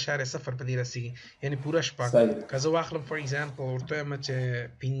 0.0 په دې رسېږي یعنی پوره 0.5 که زه واخلم فور ایگزامپل ورته وایم چې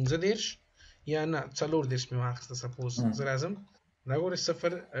 15 یا نه 40 مې واخیسته سپوز زه راځم دا ګورئ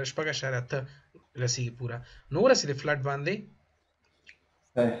 0.8 رسېږي پوره نو ورسېدې فلټ باندې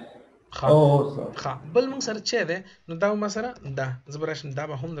ښه بل موږ سره چې دی نو دا ما سره دا زه به راشم دا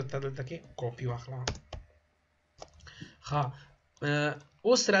به هم درته دلته کې کاپي واخلم ښه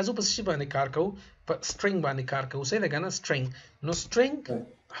اوس راځو په څه باندې کار کوو په سټرینګ باندې کار کوو صحیح ده که نه سټرینګ نو سټرینګ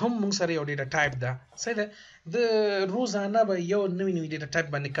هم موږ سره یو ډیټا ټایپ ده صحیح ده د روزانه به یو نوی ډیټا ټایپ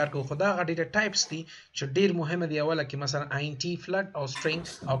باندې کار کوو خو دا هغه ډیټا ټایپس دي چې ډېر مهمه دي اوله کې مثلا INT فلټ او سټرینګ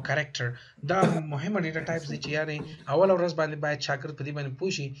او کریکټر دا مهمه ډیټا ټایپس دي چې یعنی اوله ورځ باندې باید شاګرد په دې باندې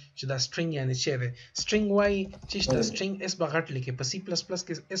پوه شي چې دا سټرینګ یعنی څه دی سټرینګ وایي چې دا سټرینګ اس به غټ لیکي په C++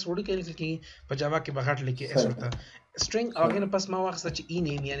 کې اس وړوکی لیکل کېږي په جاوا کې به غټ لیکي اس ورته string او هغې نه پس ما واخیسته چې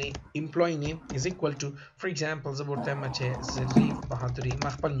ename یعنی employee name is equal to for example زه به ورته وایم چې ظریف بهادري ما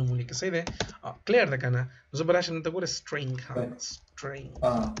خپل نوم ولیکه صحیح دی کلیر ده که نه زه به راشم دلته ګوره string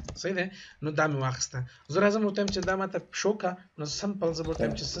صحیح دی نو دا مې واخیسته زه راځم ورته وایم چې دا ماته شو که نو سمپل زه به ورته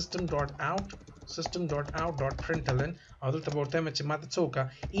وایم چې system.out.println او دلته به ورته وایم چې ماته څه وکړه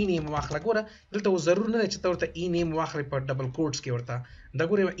ename واخله ګوره دلته اوس ضرور نه دی چې ته ورته ename واخلې په ډبل کوټس کې ورته دا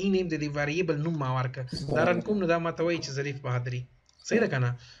ګوره یو ename د دې ویریبل نوم ما ورکړه دا رن کوم نو دا ماته وایي چې ظریف بهادري صحیح ده که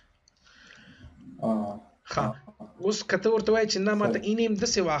نه ښه اوس که ته ورته وایې چې نه ماته ename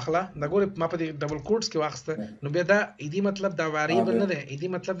داسې واخله دا ګوره ما په دې ډبل کوټس کې واخیسته نو بیا دا ایدي مطلب دا ویریبل نه دی ایدي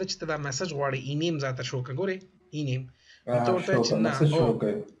مطلب دا چې ته دا میسج غواړې ename ذاته شو که ګورې ename نو ته ورته وایې چې نه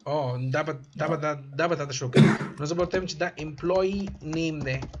دا به تاته شو کوي نو زه به ورته وایم چې دا employee name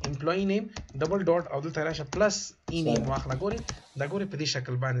دی employee name ډبل ډاټ او دلته راشه پلس ename واخله ګورې دا ګورې په دې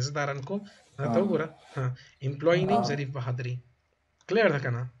شکل باندې زه دا رن کوم دا ته وګوره employee name ظریف بهادري کلیر ده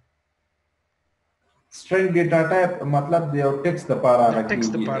که نه string data type مطلب د یو ټیکست لپاره راځي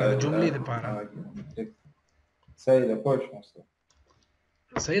ټیکست لپاره د جملې لپاره صحیح ده پوه شوم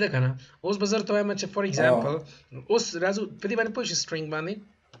صحیح ده که نه اوس به زه درته وایم چې فور ایگزامپل اوس راځو په دې باندې پوه شئ سټرینګ باندې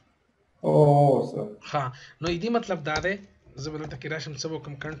ښه نو دې مطلب دا دی زه به دلته کې راشم څه به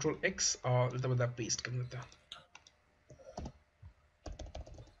وکړم کنټرول ایکس او دلته به دا پیسټ کړم دلته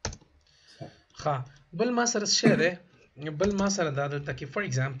ښه بل ما سره څه دی بل ما سره دا دلته کې فور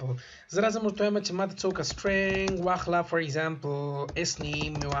ایگزامپل زه راځم ورته وایم چې ماته څه وکړه سټرینګ واخله فور ایگزامپل اس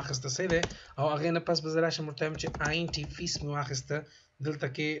نیم مې واخیسته صحیح دی او هغې نه پس به زه راشم ورته وایم چې INT فیس مې واخیسته دلته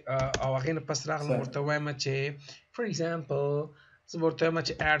کې او هغې نه پس راغلم ورته وایم چې فور ایگزامپل زه به ورته وایم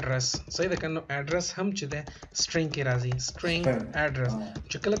چې اډرس صحیح ده که نو اډرس هم چې دی سټرینګ کې راځي سټرینګ اډرس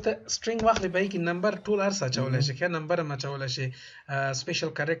چې کله ته سټرینګ واخلې په هغې کې نمبر ټول هر څه اچولی شي ښه نمبر هم اچولی شي سپیشل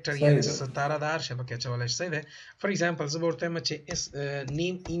کریکټر یعنې ستاره د هر شی پکې اچولی شي صحیح دی فور ایگزامپل زه به ورته وایم چې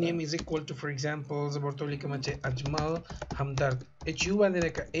نیم ename is equal to for example زه به ورته ولیکم چې اجمل همدرد HU باندې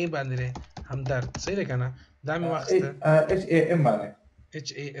دی که A باندې دی همدرد صحیح دی که نه دا مې واخیسته HAM باندې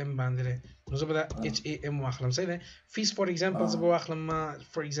HAM باندې دی نو زه به دا HAM واخلم صحیح دی فیس فور ایگزامپل زه به واخلم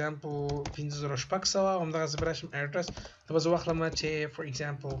فور ایگزامپل 5600 همدغسې به راشم اډرس ته به زه واخلم چې فور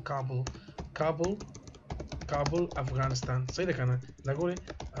ایگزامپل کابل افغانستان صحیح ده که نه دا ګورې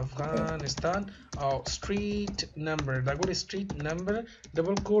افغانستان او سټریټ نمبر دا ګورې سټریټ نمبر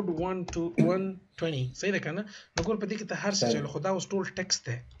ډبل کوډ 120 صحیح ده که نه نو ګور په دې کې ته هر څه چلو خو دا اوس ټول ټیکسټ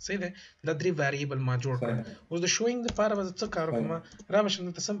دی صحیح دی دا 3 ویریبل ما جوړ کړل اوس د شوینګ دپاره به زه څه کار وکړم را به شم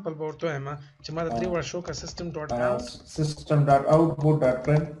دلته سمپل به ورته وایم چې ما دا 3 وړه شو کړه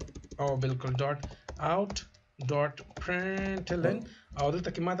system.out.print او بالکل .out.println او دلته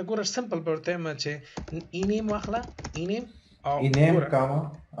کې ما ته ګوره سمپل به ورته وایم چې ename واخله ename او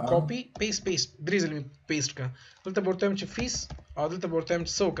کاپي پیسټ درې ځلې مې پیسټ کړه دلته به ورته وایم چې فیس او دلته به ورته وایم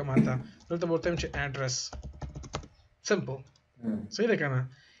چې څه وکړه ما ته دلته به ورته وایم چې اډرس سمپل صحیح ده که نه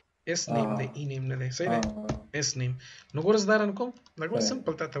اس نیم دی ename نه دی صحیح دی اس نیم نو ګوره زه دا رن کوم دا ګوره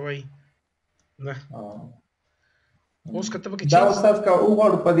سمپل تا ته وایي نه اوس که ته پکې دا استاد که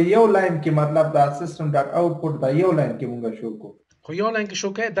وغواړو په دې یو لاین کې مطلب دا system.output دا یو لاین کې مونږ شو کو خو یو لاین کې شو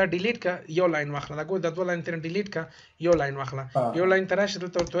کې دا ډیلیټ کا یو لاین واخله دا ګور د دوه لاین تر ډیلیټ کا یو لاین واخله یو لاین تراشه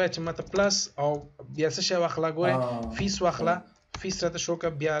دلته ورته وای چې ماته پلس او بیا څه شی واخله ګوره فیس واخله فیس راته شو کا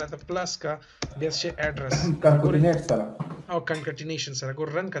بیا راته پلس کا بیا څه اډرس کنکټینیټ سره او کنکټینیشن سره ګور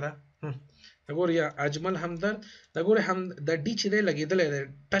رن کړه دا ګور یا اجمل همدرد دا ګور هم د ډی چې دی لګیدلې ده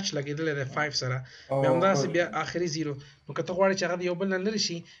ټچ لګیدلې ده 5 سره بیا همداسې بیا اخري 0 نو که ته غواړې چې هغه یو بل نه لري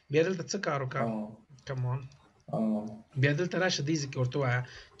شي بیا دلته څه کار وکړه کم اون بیا دلته راشه دې ځکه ورته وایه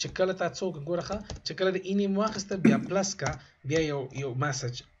چې کله تا څوک ګوره چې کله د اینیم واخیسته بیا پلس کا بیا یو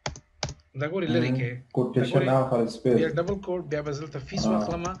میسج دا ګورې لرې کې بیا ډبل کوډ بیا به دلته فیس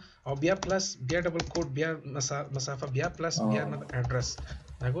واخلم او بیا پلس بیا ډبل کوډ بیا مسافه بیا پلس بیا اډرس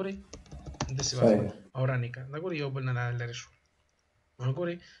دا ګورې داسې واخله او رانې کا دا ګورې یو بل نه لرې شو دا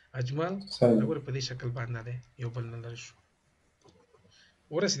ګورې اجمل دا ګورې په دې شکل باندې دی یو بل نه لرې شو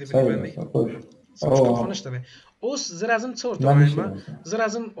ورسېدې په دې باندې څه نشته دی اوس زه راځم څه ورته وایم زه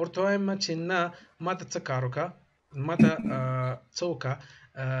راځم ورته وایم چې نه ما ته څه کار وکړه ما ته څه وکړه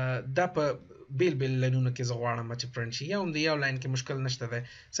دا په بیل بیل لاینونو کې زه غواړم چې پرنټ شي یا هم د یو لاین کې مشکل نشته دی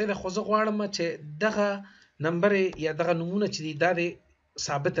صحیح ده خو زه غواړم چې دغه نمبر یا دغه نومونه چې دي دا د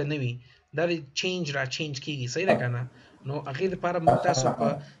ثابته نه وي دا د چینج را چینج کیږي صحیح ده که نه نو هغې لپاره موږ تاسو په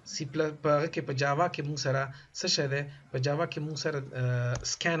سی په هغه کې په جاوا کې موږ سره څه شی دی په جاوا کې موږ سره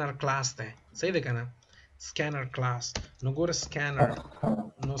سکینر کلاس دی صحیح ده که نه سکینر کلاس نو ګوره سکینر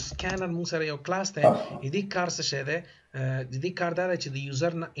نو سکینر موږ سره یو کلاس دی د دې کار څه شی دی د دې کار دا دی چې د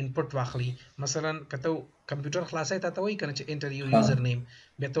یوزر نه انپوټ واخلي مثلا که ته کمپیوټر خلاصوي تا ته وایي که نه چې انټر یور یوزر نیم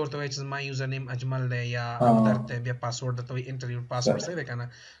بیا ته ورته وایي چې زما یوزر نیم اجمل دی یا همدرد دی بیا پاسورډ درته وایي انټر یور پاسورډ صحیح دی که نه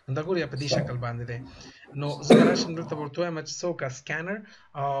دا ګورې په دې شکل باندې دی نو زه به راشم دلته ورته وایم چې څه وکړه سکینر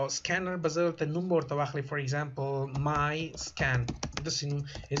او سکینر به زه دلته نوم به ورته واخلي فار ایگزامپل مای سکین داسې نوم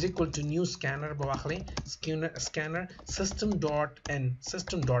از ایکول ټو نیو سکینر به واخلي سکینر سیسټم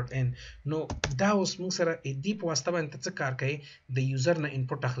ډاټ ان نو دا اوس موږ سره دې په واسطه باندې څه کار کوي د یوزر نه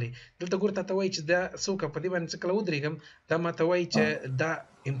انپوټ اخلي دلته ګوره تا ته وایي چې دا څه وکړه په دې باندې چې کله ودرېږم دا ما ته وایي چې دا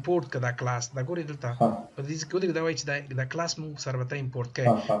import کا دا کلاس دا ګوري دلته په دې کې ودرېږي دا وایي چې دا کلاس موږ سره به ته import کوي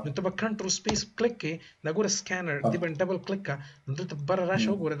نو ته به کنټرول سپیس کلیک کوې دا ګوره سکینر دې باندې ډبل کلیک کړه نو دلته بره راشه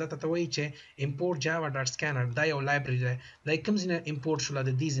وګوره دا ته وایي چې import java dot scanner دا یو لایبرري دی دا کوم ځای نه import شوله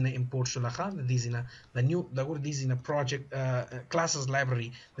د دې ځای نه import شوله ښه د دې ځای نه د نیو دا ګوره دې ځای نه project classes library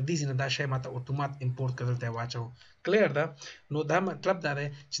د دې ځای نه دا شی ماته اتومات import کړل ته واچو کلیر ده نو دا مطلب دا دی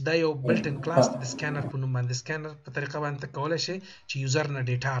چې دا یو بلټ ان کلاس د سکینر په نوم باندې سکینر په طریقه باندې کولای شي چې یوزر نه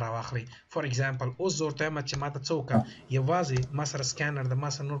ډیټا راواخلي فار ایگزامپل اوس زه ورته وایم چې ماته څه وکړه یوازې ما سره سکینر د ما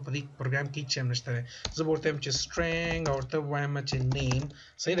سره نور په دې پروګرام کې هېڅ شی هم نشته دی زه به ورته وایم چې سټرینګ او ورته وایم چې نیم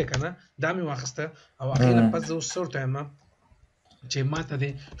صحیح ده که نه دا مې واخیسته او هغې نه پس زه اوس څه ورته وایم چې ماته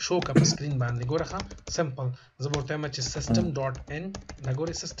دې شو کا په سکرین باندې ګوره ښه سمپل زه به ورته وایم چې سیسټم ډاټ ان دا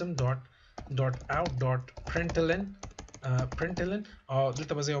ګورې سیسټم ډاټ out dot println او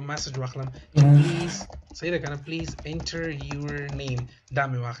دلته به زه یو میسج واخلم چې پلیز صحیح ده که نه پلیز انټر یور نیم دا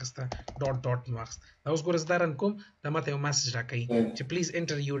مې واخیسته ډاټ مې واخیسته دا اوس ګوره زه دا رن کوم دا ماته یو میسج راکوي چې پلیز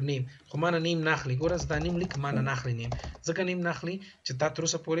انټر یور نیم خو ما نه نیم نه اخلي ګوره زه دا نیم لیک ما نه اخلي نیم ځکه نیم نه اخلي چې دا تر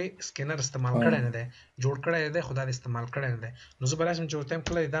اوسه پورې سکینر استعمال کړی نه دی جوړ کړی دی خو دا استعمال کړی نه دی نو زه به راشم چې ورته وایم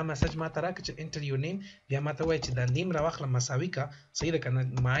کله دا میسج ماته راکړه چې انټر یور نیم بیا ماته وایي چې دا نیم راواخله مساوي کا صحیح ده که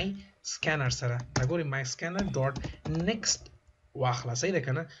نه مای سکینر سره دا ګورې مای سکینر ډاټ نیکسټ واخله صحیح ده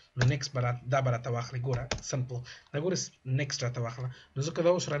که نه نو نیکسټ دا به راته واخلي ګوره سمپل دا ګوره نیکسټ راته واخله نو زه که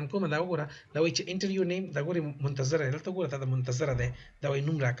دا اوس رن کوم دا وګوره دا وایي چې انټر یور نیم دا ګورې منتظره دی دلته ګوره دا د منتظره دی دا وایي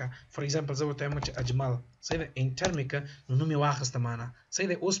نوم راکړه فار ایگزامپل زه ورته وایم چې اجمل صحیح ده انټر مې کړه نو نوم یې واخیسته ما نه صحیح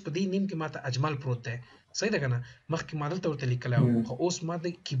ده اوس په دې نیم کې ماته اجمل پروت دی صحیح ده که نه مخکې ما دلته ورته لیکلی و خو اوس ما د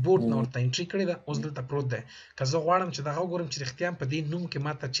کیبورډ نه ورته انټري کړې ده اوس دلته پروت دی که زه غواړم چې دغه وګورم چې رښتیا په دې نوم کې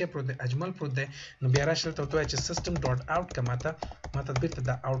ماته چې پروت دی اجمل پروت دی نو بیا راشي دلته ورته وایي چې سیسټم ډاټ آوټ که ماته بېرته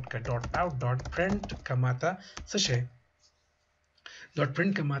دا آوټ که ډاټ آوټ ډاټ پرنټ که ماته څه شی ډاټ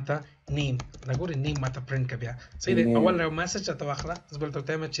پرنټ که ماته نیم دا ګورې نیم ماته پرنټ که بیا صحیح دی اول یو میسج راته واخله زه به دلته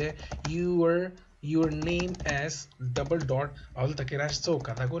ورته وایم چې your name as double dot او دلته کې راشي څه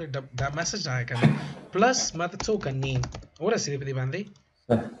وکړه دا ګورې دا میسج راغی که نه پلس ماته څه وکړه نیم ورسېدې په دې باندې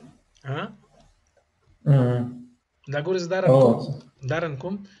دا ګورې زه دا رن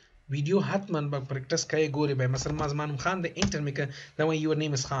کوم ویډیو حتما به پریکټس کوئ ګورې به مثلا ما زما نوم خان دی انټر مې کړه دا وایي یور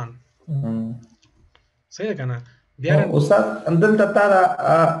نیم از خان صحیح ده که نه بیا استاد دلته تا دا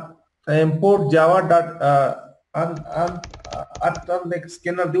import java dot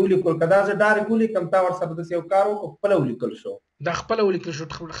سکینر دی ولیکل که دا زه ډایرکټ ولیکم تا ورسره داسې یو کار وکړو خپله ولیکل شو دا خپله ولیکل شو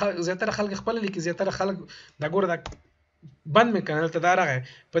زیاتره خلک خپله لیکي زیاتره خلک دا ګوره دا بند مې کړل ته دا راغی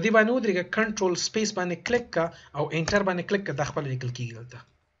په دې باندې ودرېږه کنټرول سپیس باندې کلیک کا او انټر باندې کلیک کا دا خپل لیکل کیږي دلته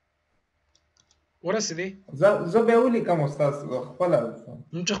ورسېدې زه به ولیکم استاد خپل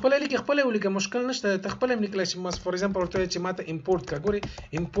نو چې خپل لیکي خپل ولیکه مشکل نشته ته خپل هم لیکلی شي فور ایگزامپل ورته چې ماته امپورټ کا ګوري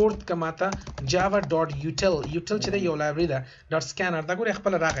امپورټ کا ماته java.util util چې د یو لایبرری ده ډاټ سکینر دا ګوري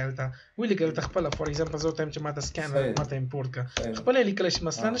خپل راغی دلته ولیکل ته خپل فور ایگزامپل زه ته چې ماته سکینر ماته امپورټ کا خپل لیکل شي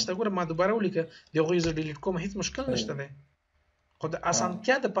مسله نشته ګوره ما دوباره ولیکه د غوي زه ډیلیټ کوم هیڅ مشکل نشته دی خو د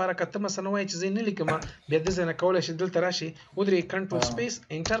اسانتیا دپاره که ته مثلا وایې چې زه یې نه لیکم بیا دې ځای نه کولی شي دلته راشي ودرې کنټرول سپیس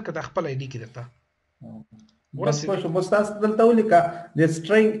انټر که دا خپل آی ډي کې درته بس پوه شو بس تاسو دلته ولیکه د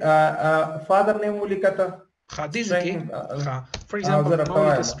سټرینګ فادر نیم ولیکه ته ښه دې ځای کې ښه فور ایگزامپل ما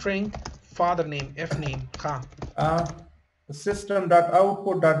ولیکه سټرینګ فادر نیم اف نیم ښه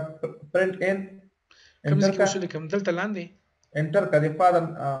system.output.println کوم ځای کې وشو لیکم دلته لاندې انټر کړئ فادر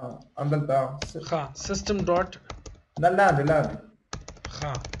دلته ښه سیسټم ډاټ لاندې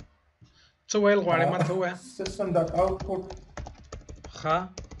ښه څه ویل غواړې ما ته ووایه system.output ښه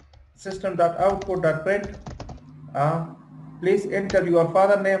system.output.print please enter your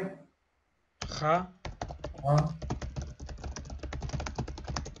father name ښه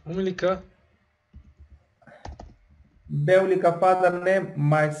وملیکه بیا ولیکه father name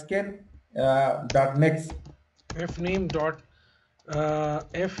my skin dot next fname dot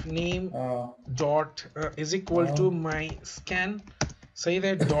fname dot is equal to my scan say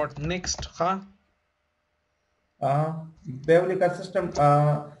that dot next ها بیا ولیکه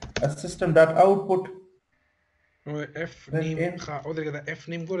system dot output fname ها او دغه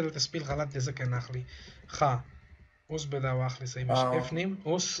fname ګوره دلته سپیل غلط دی ځکه نه اخلي ها اوس به دا واخلي صحیح مشه fname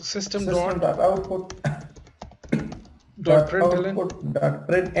اوس system dot output dot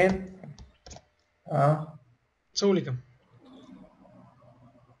println څه ولیکم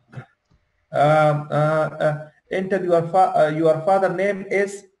enter your father name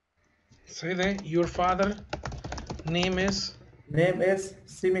is say that your father name is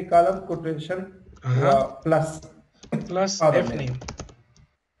semicolon quotation plus f name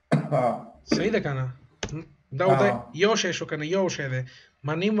صحیح ده کنه دا یو شی شو کنه یو شی ده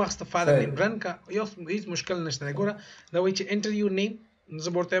ما نیم وخت father name رن کا یو هیڅ مشکل نشته ګوره دا وایي چې enter your name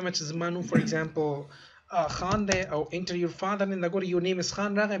زه ورته وایم چې زما نوم for example خان دی او enter your father name دا ګوره your name is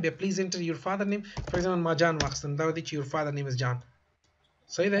خان راغی بیا please enter your father name for example ما جان واخستم دا وایي چې your father name is جان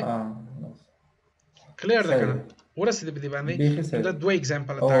صحیح ده کلیر ده کنه ورسېدې په دې باندې دا دوه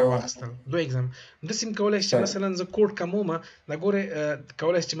اگزامپل تا واخستل دوه اگزامپل د سیم کولای شي مثلا زه کوډ کومه دا ګوره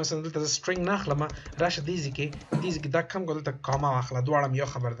کولای شي مثلا دلته سټرینګ ناخلم راشه دیزي کې دا کم کول ته کاما واخله دواړه یو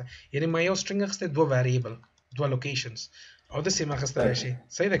خبر ده یعنی ما یو سټرینګ اخسته دوه ویریبل دوه لوکیشنز او د سیم اخسته راشي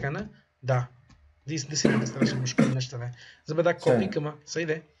صحیح ده کنه دا د سیم اخسته راشي مشکل نشته ده زه به دا کاپی کوم صحیح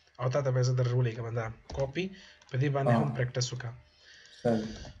ده او تا ته به زه درولې کوم دا کاپی په دې باندې هم پریکټیس وکړه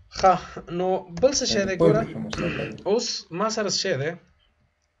ښه نو بل څه شی دی ګوره اوس ما سره څه شی دی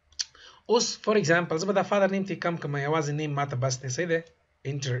اوس فور ایگزامپل زه به دا فادر نیم ته کم کوم یوازې نیم ماته بس دی صحیح دی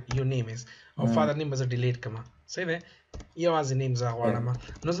انټر یو نیم از او فادر نیم به زه ډیلیټ کوم صحیح دی یوازې نیم زه غواړم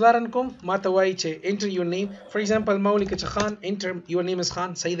نو زه رن کوم ماته وایي چې انټر یو نیم فور ایگزامپل ما ولیکه چې خان انټر یو نیم از خان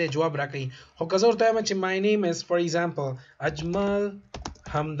صحیح دی جواب راکوي خو که زه ورته وایم چې مای نیم از فور ایگزامپل اجمل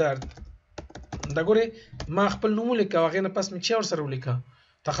همدرد دا ګورې ما خپل نوم ولیکه او هغې نه پس مې چې ورسره ولیکه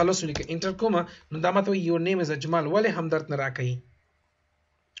تخلص ولیکه انټر کومه نو دا ماته یور نیم از اجمل ولې همدرد نه راکوي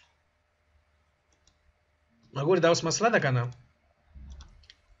وګوره دا اوس مسله ده که نه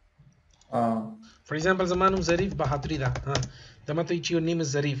فور ایگزامپل زما نوم ظریف بهادري ده دا ماته وایي چې یور نیم از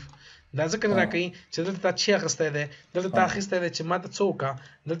ظریف دا ځکه نه راکوي چې دلته تا چې اخیستی دی دلته تا اخیستی دی چې ماته څه وکړه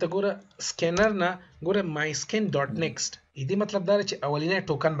دلته ګوره سکینر نه ګوره مای سکین ډاټ نیکسټ دې مطلب دا دی چې اولینی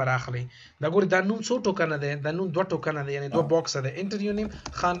ټوکن به راخلي دا ګورې دا نوم څو ټوکنه دی دا نوم دوه ټوکنه دی یعنې دوه باکسه دی انټر یو نیم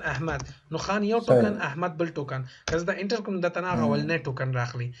خان احمد نو خان یو ټوکن احمد بل ټوکن که زه دا انټر کوم دا ته نه هغه اولینی ټوکن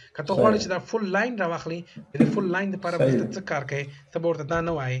راخلي که ته غواړې چې دا فل لاین راواخلي د فل لاین دپاره به ته څه کار کوې ته به ورته دا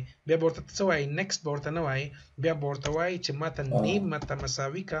نه وایې بیا به ورته څه وایې نیکسټ به ورته نه وایې بیا به ورته وایې چې ماته نیم ماته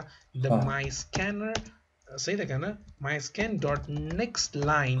مساوي که د مای سکینر صحیح ده کنه my scan dot next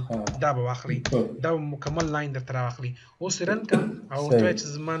line دا به واخلي دا مکمل لاین درته راواخلي اوس رن کا او ته چې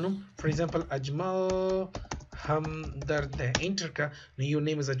زما نوم فور ایگزامپل اجمل همدرد ده انټر کا نو یو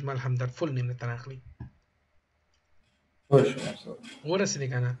نیم از اجمل همدرد فل نیم درته راخلي ورسېدې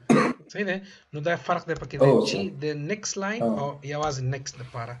کنه صحیح ده نو دا فرق دی پکې دی چې د نیکسټ لاین او یوازې نیکسټ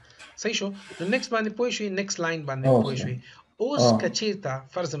لپاره صحیح شو نو نیکسټ باندې پوه شوې نیکسټ لاین باندې پوه شوې اوس که چېرته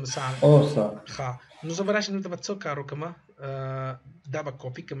فرض مثال ښه نو زه به راشم دلته به څه کار وکړم دا به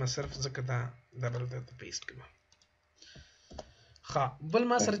کاپي کړم صرف ځکه دا به دلته پیسټ کړم ښه بل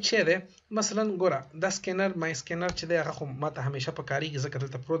ما سره چې دی مثلا ګوره دا سکینر مای سکینر چې دی هغه خو ما ته همیشه په کارېږي ځکه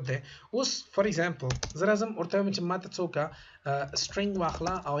دلته پروت دی اوس فار ایگزامپل زه راځم ورته وایم چې ما ته څه وکړه سټرینګ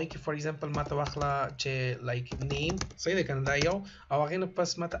واخله او هغې کې فار ایگزامپل ما ته واخله چې لایک نیم صحیح دی که نه دا یو او هغې نه پس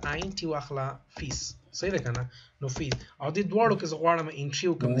ما ته INT واخله فیس صحیح دی که نه نو فیس او دې دواړو کې زه غواړم انټري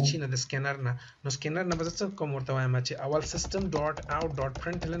وکړم د چی نه د سکینر نه نو سکینر نه به زه څه کوم ورته وایم چې اول سیسټم ډاټ اوټ ډاټ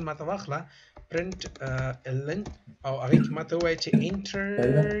پرنټلن ما ته واخله print ln او هغه کې ماته وایي چې enter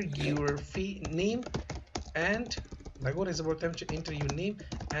your fee name and دا ګورې زه ورته وایم چې enter your name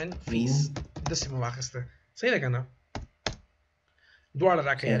and fees داسې مې واخیسته صحیح ده که نه دواړه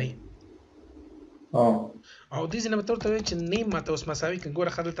راکړه یعنې او دې ځای نه به ته ورته وایي چې نیم ماته اوس مساوي کړه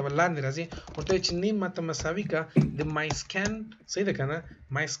ګوره ښه دلته به لاندې راځي ورته وایي چې نیم ماته مساوي کړه د my scan صحیح ده که نه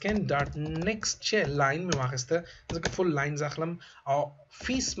my scan dot next چې لاین مې واخیسته ځکه فل لاینز اخلم او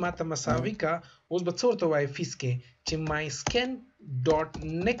فیس ماته مساوي کړه اوس به څه ورته وایي فیس کې چې my scan dot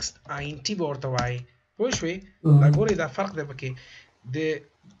next INT به ورته وایي پوه شوې دا ګورې دا فرق دی پکې د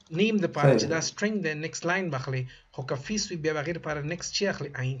نیم د پاره چې دا سټرینګ د نیکست لاین بخلي خو که فیس وي بیا بغیر لپاره نیکست چې اخلي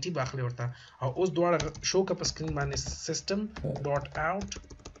INT باخلي ورته او اوس دواړه شو که په سکرین باندې سیسټم ډاټ اوټ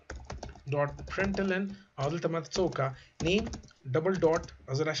ډاټ پرنټلن او دلته ماته څه وکړه نیم ډبل ډاټ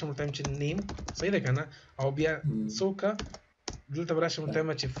او زه راشم ورته وایم چې نیم صحیح دی که نه او بیا څه وکړه دلته به راشم ورته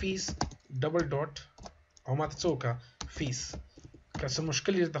وایم چې فیس ډبل ډاټ او ماته څه وکړه فیس که څه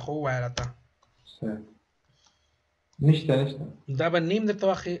مشکل یې درته خو ووایه راته نشته دا به نیم درته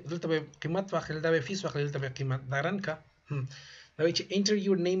واخلي دلته به قیمت واخلي دا به فیس واخلي دلته به قیمت دا رن که دا وایي چې enter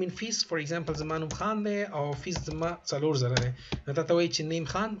your name in fees for example زما نوم خان دی او فیس زما 4000 دی نو تا ته وایي چې نیم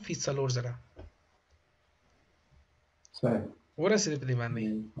خان فیس 4000 صحیح ورسېدې په دې باندې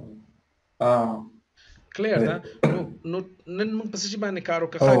کلیر ده نو نن موږ په څه شي باندې کار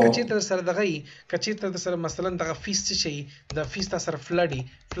وکړو که چېرته در سره دغه وي که چېرته در سره مثلا دغه فیس څه شي د فیس تا سره فلډ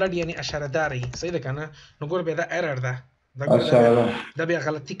یعنې اشاره دار وي صحیح ده که نه نو ګوره بیا دا ایرر ده دا بیا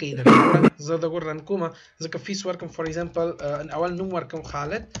غلطي کوي زه د ګور رن کومه ځکه فیس ورکم فار ایگزامپل اول نوم ورکم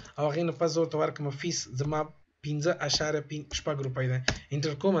خالد او هغې نه پس زه ورته ورکم فیس زما 15.6 روپۍ ده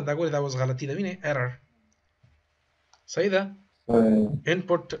انټر کومه دا ګورې دا اوس غلطي ده وینې ایرر صحیح ده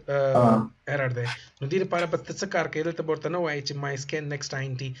input error دی نو دې لپاره به ته څه کار کوې دلته به ورته نه وایي چې my scan next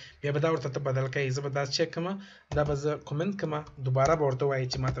INT بیا به دا ورته ته بدل کوې زه به دا چیک کړم دا به زه کومنت کړم دوباره به ورته وایي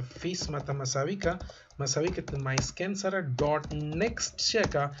چې ماته فیس ماته مساوي کړه my scan سره ډاټ نیکسټ چې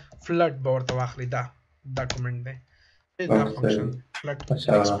کا فلډ به ورته واخلي دا کومنت دی دا فنکشن فلډ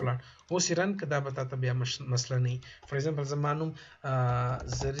اوس یې رن که دا به تاته بیا مسله نه وي فار ایگزامپل زما نوم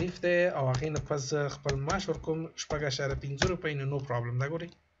ظریف دی او هغې نه پس زه خپل معاش ورکوم 6.5 روپۍ نو پرابلم دا ګورئ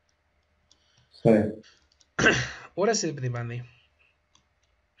ورسېدې په دې باندې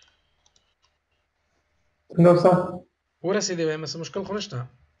ورسېدې وایم څه مشکل خو نشته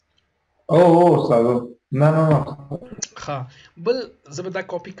ښه بل زه به دا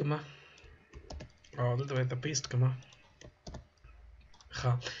کاپي کړم او دلته به یې ته پیسټ کړم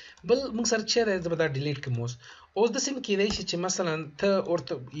ښه بل موږ سره چې دی زه به دا ډیلیټ کړم اوس داسې هم کیدی شي چې مثلا ته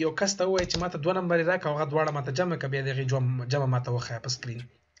ورته یو کس ته ووایې چې ما ته 2 نمبرې راکړه او هغه دواړه ما ته جمع کړه بیا د هغې جمع ما ته وښیه په سکرین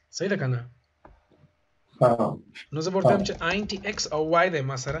صحیح ده که نه نو زه به ورته وایم چې INT X او Y دی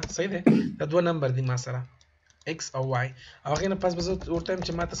ما سره صحیح دی دا 2 نمبر دي ما سره X او Y او هغې نه پس به زه ورته وایم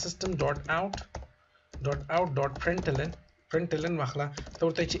چې ما ته سیسټم ډاټ اوټ ډاټ پرنټلن واخله ته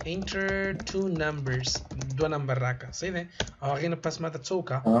ورته چې enter 2 numbers 2 نمبر راکړه صحیح دی او هغې نه پس ما ته څه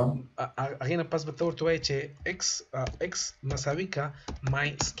وکړه هغې نه پس به ته ورته وایي چې x مساوي کړه my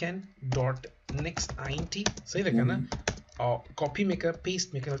scan ډاټ next INT صحیح ده که نه او کاپي مې کړه پیسټ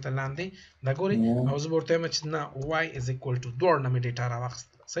مې کړه دلته لاندې دا ګورې او زه به ورته وایم چې نه y is equal to دواړو نه مې ډیټا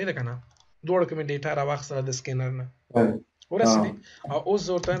راواخیستله صحیح ده که نه دواړو کې مې ډیټا راواخیستله د سکینر نه ورسېدې او اوس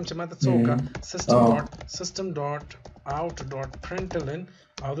زه ورته وایم چې ما ته څه وکړه system dot out dot println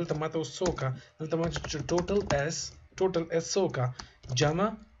او دلته ما ته اوس څه وکړه دلته ما چې ټوټل s څه وکړه جمع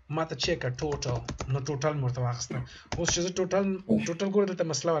ما ته چیک کړه ټوټل نو ټوټل مې ورته واخیسته اوس چې زه ټوټل ګوره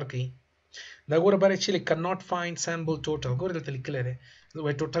دلته مسله ورکوي دا ګوره بر actually cannot find sample total ګوره دلته لیکلی دی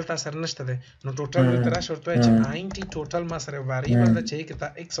وایي ټوټل تا سره نشته دی نو ټوټل دلته راشه ورته وایي چې INT ټوټل ما سره ویریبل ده چې کې تا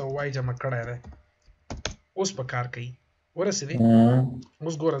x او y جمع کړی دی اوس په کار کوي ورسېدې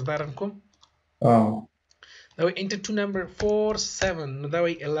اوس ګوره دا رن کوم دا وایي enter 2 number 4 7 نو دا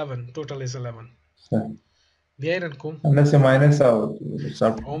وایي 11 total is 11 بیا یې رن کوم همداسې ماینس او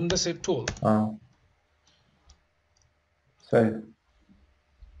همداسې ټول صحیح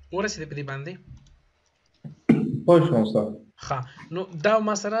ورسېدې په دې باندې پوه شوم استاد ښه نو دا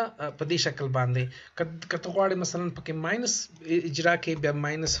ما سره په دې شکل باندې که ته غواړې مثلا پکې ماینس اجرا کې بیا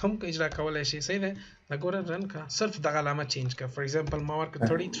ماینس هم اجرا کولی شي صحیح ده دا ګوره رن کا صرف دغه علامه چینج کا فار ایگزامپل ما ورکړه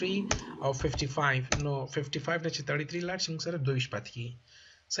 33 او 55 نو 55 نه چې 33 لاړ شي موږ سره 22 پاتې کېږي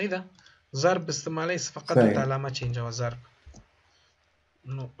صحیح ده ضرب استعمالی فقط د علامه چینج او ضرب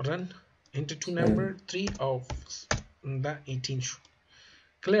نو رن into two number 3 او دا 18 شو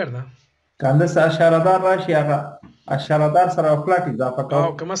کلیر ده کنده سه اشاره دار راشي هغه اشاره دار سره فلټ اضافه کوو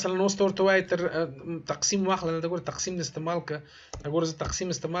او که مثلا نو ورته وایي تر تقسیم واخله دا ګوره تقسیم د استعمال که دا ګوره زه تقسیم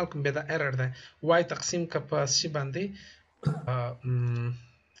استعمال کوم بیا دا ایرر ده وای تقسیم که په شي باندې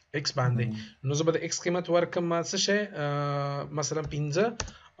ایکس باندې نو زه به د ایکس قیمت ورکم ما څه شی مثلا 15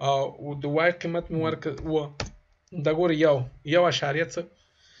 او د وای قیمت مې ورک و دا ګوره یو اشاریه څه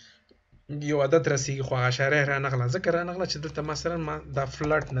یو عدد رسیږي خو اشاره را نغله ذکر را نغله چې دلته مثلا ما دا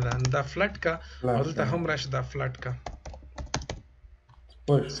فلټ نه ده دا فلټ کا او دلته هم راشه دا فلټ کا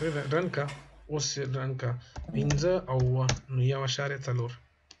صحیح ده رن کا اوس رن کا 15 او نو یو اشاره 4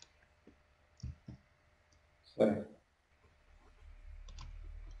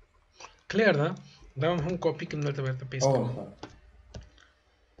 کلیر ده دا هم کاپی کوم دلته ورته پیسټ کوم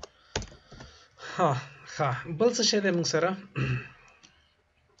ها بل څه شی ده موږ سره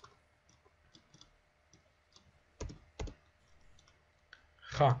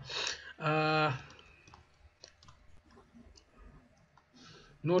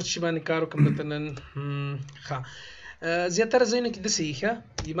نور شي باندې کار وکړم دلته نن زیاتره ځایونه کې داسې یي ښه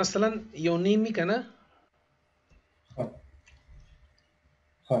مثلا یو نیم یې که نه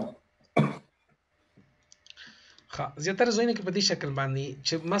زیاتره ځایونه کې په دې شکل باندې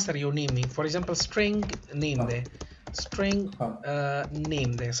چې ما سره یو نیم وي فار ایگزامپل سټرینګ نیم دی string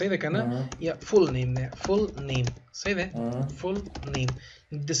name ده صحیح ده کنه یا full name ده full name صحیح ده full name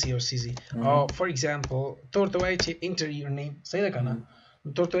this your CZ or for example ورته وایي چې enter your name صحیح ده کنه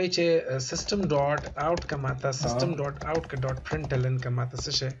ورته وایي چې system.out کا ماته system.out کا .println کا ماته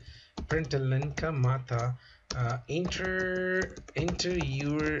څه شي println کا ماته enter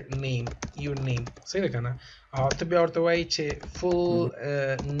your name صحیح ده کنه او ته بیا ورته وایي چې full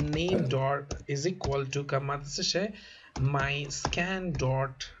name dot is equal to کا ماته څه شي my scan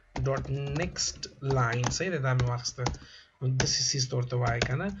dot next line صحیح ده دا مې واخیسته this is ورته وایي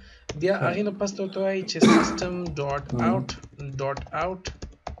کنه بیا هغې نه پس ورته وایي چې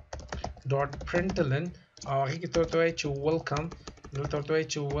system.out.println او هغې کې ورته وایي چې welcome دلته ورته وایي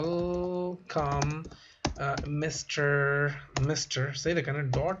چې welcome Mr. صحیح ده کنه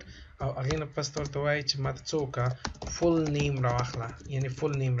ډاټ او هغې نه پس ورته وایي چې ماته څه وکړه فول نیم راواخله یعنې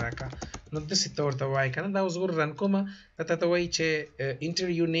فول نیم راکړه نو داسې ته ورته وایي که نه دا اوس ګوره رن کومه دا ته وایي چې انټر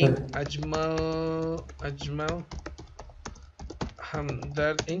یو نیم اجمل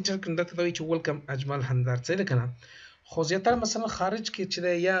همدرد انټر کړم دا ته وایي چې ویلکم اجمل همدرد صحیح ده که نه خو زیاتره مثلا خارج کې چې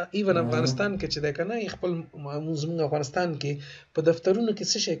دی یا ایون افغانستان کې چې دی که نه خپل زموږ افغانستان کې په دفترونو کې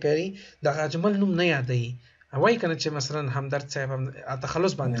څه شی کوي دغه اجمل نوم نه یادوي وایي که نه چې مثلا همدرد صاحب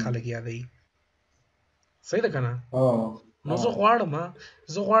تخلص باندې خلک یادوي صحیح ده که نه نو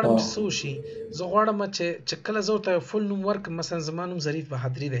زه غواړم چې څه وشي زه غواړم چې کله زه ورته فل نوم ورکړم مثلا زما نوم ظریف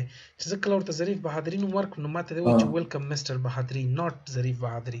بهادري دی چې زه کله ورته ظریف بهادري نوم ورکړم نو ماته دی وایي چې ویلکم مسټر بهادري ناٹ ظریف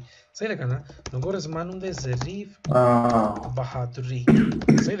بهادري صحیح ده که نه نو ګوره زما نوم دی ظریف بهادري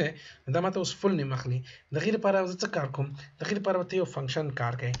صحیح دی دا ماته اوس فل نیم اخلي د هغې لپاره زه څه کار کوم د هغې لپاره به ته یو فنکشن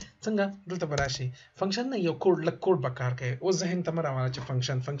کار کوې څنګه دلته به راشي فنکشن نه یو کوډ لږ کوډ به کار کوې اوس ذهن ته مه راوړه چې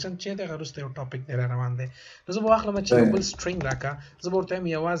فنکشن چې دی هغه وروسته یو ټاپک دی را روان دی نو زه به واخلم چې یو بل سټرینګ راکړه زه به ورته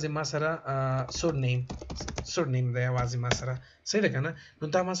وایم یوازې ما سره سور نیم دی یوازې ما سره صحیح ده که نه نو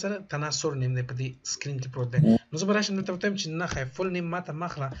دا ما سره تنها سور نیم دی په دې سکرین کې پروت دی نو زه به راشم دلته ورته وایم چې نه خیر فل نیم ماته مه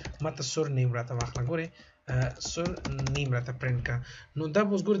اخله ماته سور نیم راته واخله ګورې سور نیم راته پرنټ کا نو دا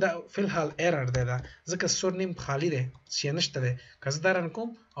اوس ګوره دا فی الحال ایرر دی دا ځکه سور نیم خالی دی شی نشته دی که زه دا رن کوم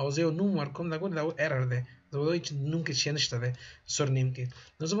او زه یو نوم ورکوم دا ګوره دا ایرر دی زه به وایي چې نوم کې شی نشته دی سور نیم کې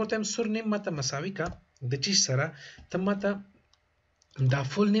نو زه به ورته وایم سور نیم ماته مساوي کا د چی سره ته ماته دا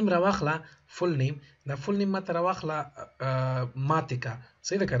فول نیم راواخله فول نیم ماته راواخله ماته کا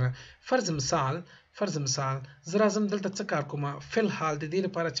صحیح ده که نه فرض مثال زه راځم دلته څه کار کوم فی الحال د دې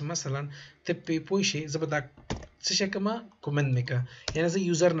لپاره چې مثلا ته پې پوه شې زه به دا څه شی کوم کومنت مې که یعنې زه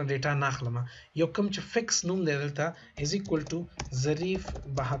یوزر نه ډیټا نه اخلم یو کوم چې فکس نوم دی دلته از ایکول ټو ظریف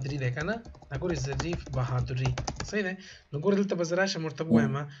بهادري دی که نه دا ګورې ظریف بهادري صحیح دی نو ګوره دلته به زه راشم ورته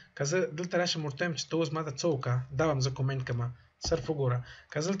ووایم که زه دلته راشم ورته وایم چې ته اوس ما ته څه وکړه دا به هم زه کومنټ کړم صرف وګوره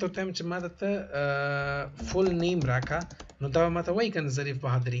که زه دلته ورته وایم چې ما ته فول نیم راکړه نو دا به ما ته وایي که نه ظریف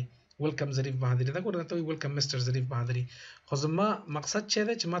بهادري ویلکم ظریف بهادری دا ګوره ته ویلکم مستر ظریف بهادری خو زما مقصد چې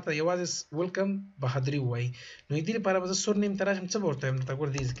دی چې ماته یوازې ویلکم بهادری وایي نو دې لپاره به زه سور نیم ته راشم څه به ورته وایم درته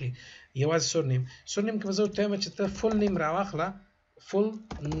ګوره دې کې یوازې سور نیم کې به زه ورته وایم چې ته فل نیم راواخله فل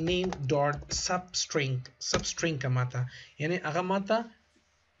نیم ډاټ سب سټرینګ کا ماته یعنی هغه ماته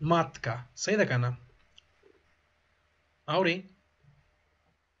مات کا صحیح ده که نه اورې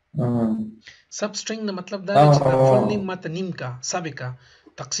سب سټرینګ نه مطلب دا دی چې دا فل نیم ماته نیم کا سابق کا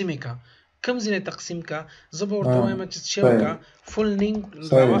تقسیم کا کم ځینې تقسیم کا زه به ورته وایم چې څه وکړه فل نیم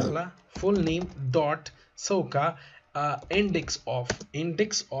راواخله فل نیم ډاټ څه وکړه انډیکس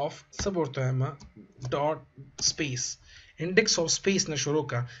اف څه به ورته وایم ډاټ سپیس انډیکس اف سپیس نه شروع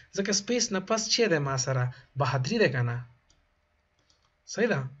کا ځکه سپیس نه پس چې دی ما سره بهادري ده که نه صحیح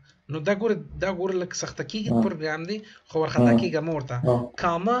ده نو دا ګوره لږ سخته کېږي پروګرام دی خو ورخطا کېږه مه ورته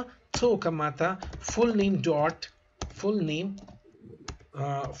کامه څه وکړه ماته فل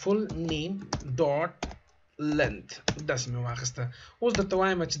نیم ډاټ لینث داسې مې واخیسته اوس درته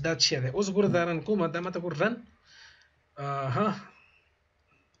وایم چې دا څه دی اوس ګوره دا رن کومه دا ماته ګوره رن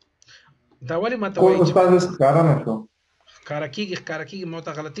دا ولې ماته وایي چې ښکاره کېږي ما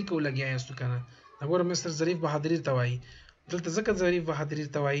ورته غلطي کې ولګیا یاستو که نه دا ګوره مستر ظریف بهادري ته وایي دلته ځکه ظریف بهادري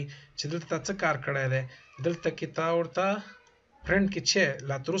ته وایي چې دلته تا څه کار کړی دی دلته کې تا ورته پرنټ کې چې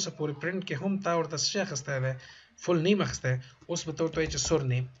لا تر اوسه پورې پرنټ کې هم تا ورته څه اخیستی دی فل نیم اخیستی اوس به ته ورته وایي چې سور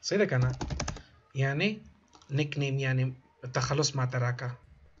نیم صحیح ده که نه یعنې نیک نیم یعنې تخلص ماته راکړه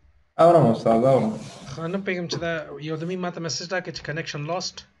اورم استاد اورم ښه نه پوهېږم چې دا یو دمې ماته میسج راکړې چې کنیکشن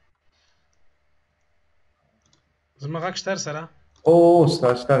لاست زما غږ شته سره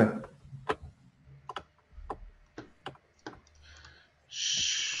استاد شته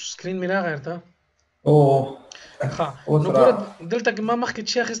سکرین مې راغی ته ښه نو ګوره دلته کې ما مخکې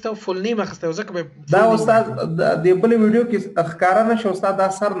چې اخیستی او فل نیم اخیستی او ځکه به دا استاد د بلې ویډیو کې ښکاره نه شو استاد دا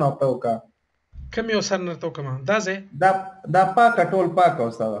سر نه ورته وکړه کوم یو سر نه ورته وکړم دا ځای دا پاکه ټول پاکه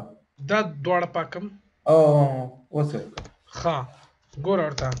استاد دا دواړه پاکم اوس ښه ګوره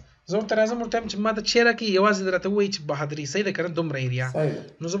ورته زه ورته راځم ورته وایم چې ما ته چیرې کې یوازې راته ووایي چې بهادري صحیح ده که نه دومره ایریا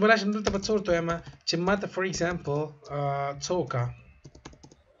نو زه به راشم دلته به څه ورته وایم چې ما ته فور ایګزامپل څه وکړه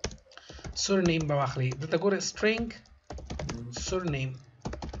سور نیم به واخلي دلته ګوره سټرینګ سور نیم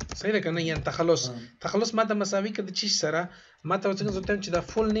صحیح ده که نه یعنې تخلص ما ته مساوي که د چیز سره ما ته څنګه زه ورته وایم چې دا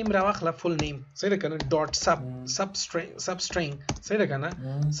فل نیم راواخله فل نیم صحیح ده که نه ډاټ سب سټرینګ صحیح ده که نه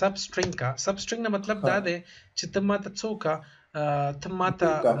سب سټرینګ کا سب سټرینګ نه مطلب دا دی چې ته ما ته څه وکړه ته ما ته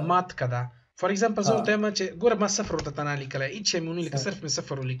مات که ده فار ایگزامپل زه ورته وایم چې ګوره ما صفر ورته ته نه لیکلی هېڅ شی مې ونه لیکه صرف مې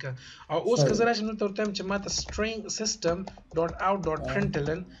صفر ولیکه او اوس که زه راشم دلته ورته وایم چې ما ته سټرینګ سیسټم ډاټ آوټ ډاټ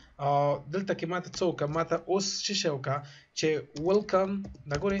پرنټلن دلته کې ما ته څه وکړه ما ته اوس څه شی وکړه چې ویلکم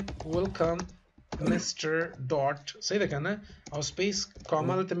دا ګورې ویلکم مستر ډاټ صحیح ده که نه او سپیس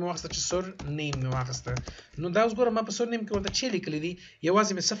کاما دلته مې واخیسته چې سور نیم مې واخیسته نو دا اوس ګوره ما په سور نیم کې ورته چې لیکلی دي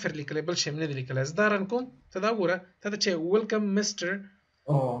یوازې مې صفر لیکلی بل شی مې نه دی لیکلی زه دا رن کوم ته دا وګوره ته ته چې ویلکم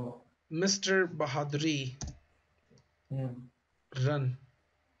مستر بهادري رن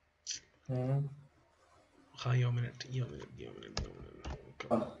ښه یو منټ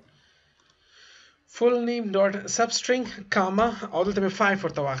فل نیم ډاټ سب سټرینګ کاما او دلته مې 5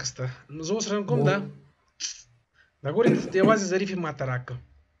 ورته واخیسته نو زه اوس رن کوم دا ګورې یوازې ظریفې ماته راکړه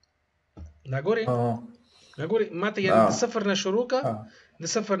دا ګورې ماته یعنې د صفر نه شروع که د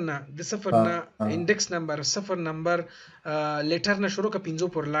صفر نه انډیکس نمبر صفر نمبر لیټر نه شروع که 5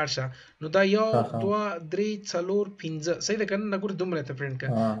 پورې لاړ شه نو دا 1 2 3 4 5 صحیح ده که نه ګوره دومره ته پرنټ که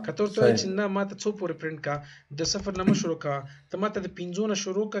که ته ورته وایې چې نه ما ته څو پورې پرنټ که د صفر نه مه شروع که ته ما ته د 5 نه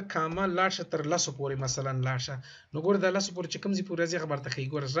شروع که کاما لاړ شه تر 10 پورې مثلا لاړ شه نو ګوره دا 10 پورې چې کوم ځای پورې راځي هغه به درته ښیي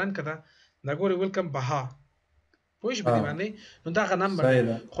ګوره رن که دا ګوره ویلکم بها پوه شې په دې باندې نو دا هغه نمبر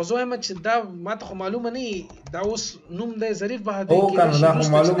دی خو زه وایم چې دا ما ته خو معلومه نه دا اوس نوم دی ظریف بهادري دا خو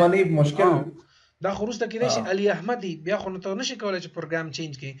معلومه نه مشکل دا خو وروسته کېدای شي علي احمدي بیا خو نو ته نشي کولی چې پروګرام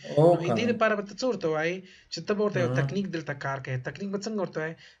چینج کړي نو دې لپاره به ته څه ورته وایې چې ته به ورته یو تکنیک دلته کار کوې تکنیک به څنګه ورته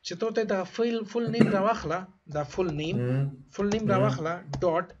وایې چې ته ورته دا فل نیم راواخله دا فل نیم راواخله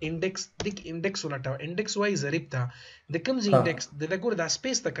ډاټ انډیکس ولټوه انډیکس وایي ظریف ته د کوم ځای انډیکس د ګوره دا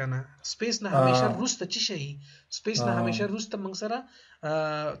سپیس ته که نه سپیس نه همیشه وروسته څه شي سپیس نه همیشه وروسته موږ سره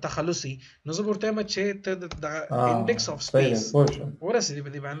تخلص وي نو زه به ورته وایم چې ته د انډیکس اف سپیس ورسېدې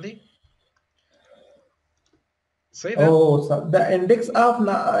په دې باندې صحیح ده د انډیکس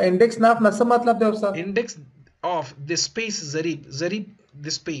اف نه څه مطلب دی استاد انډیکس اف د سپیس ظریف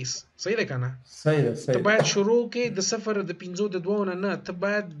د سپیس صحیح ده که نه صحیح ده ته باید شروع کې د صفر د 5 د 2 نه ته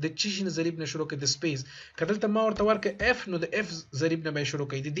باید د چی شي نه ظریف نه شروع کې د سپیس که دلته ما ورته ورکړه اف نو د اف ظریف نه به شروع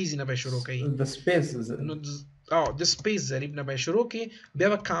کوي د دې ځای نه به شروع کوي د سپیس نو او د سپیس ضریب نه به شروع کی بیا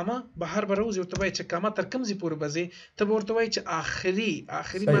به کاما بهر به روز ورته وای چې کاما تر کوم ځای پورې بځي ته به ورته وای چې آخري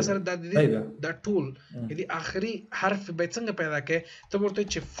ما سره د ټول یعنی آخري حرف به څنګه پیدا کړي ته ورته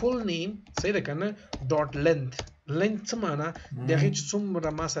چې فول نیم صحیح ده کنه ډاٹ لینث څه معنا دغه چې څومره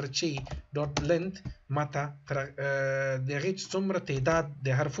ما سره چې ډاٹ لینث ماته تر دغه چې څومره تعداد د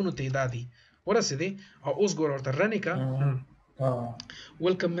حرفونو تعدادي ورسېدي او اوس ګور ورته رنیکا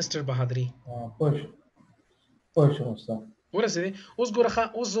ویلکم مستر بهادری پوه شوم استاد ورسېدي اوس ګوره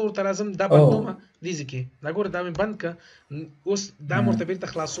اوس زه ورته راځم دا بندومه دې ځای کې دا ګوره دا مې بند کړه اوس دا مې ورته بېرته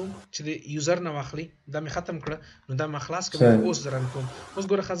خلاصوم چې د یوزر نه واخلي دا مې ختم کړه نو دا مې خلاص کړه اوس زه رن کوم اوس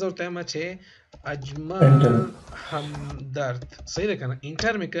ګوره ښه زه ورته وایم چې اجمل همدرد صحیح ده که نه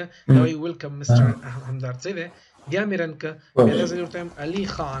انټر مې کړه دا وایي ویلکم مستر همدرد صحیح ده بیا مې رن کړه بیا دا زه ورته وایم علي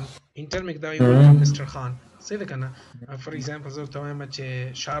خان انټر مې کړه دا وایي ویلکم مستر خان صحیح ده که نه فار ایگزامپل زه ورته وایم چې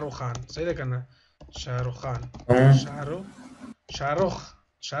شاهرخ خان صحیح ده که نه شاهرخ خان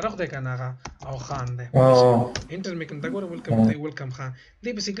شاهرخ دی کنه هغه او خان دی انټر مې کوم دا ګوره ویلکم خان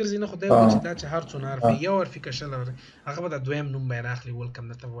دې پسې ګرځي نه خو دی وایي چې دا چې هر څونه حرف یو حرف که شل هغه به د دویم نوم به یې راخلي ویلکم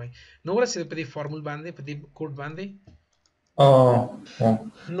درته وایي نو ورسېد په دې فارمول باندې په دې کوډ باندې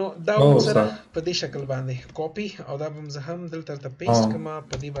نو دا هم سره په دې شکل باندې کاپي او دا به زه هم دلته ته پیسټ کړم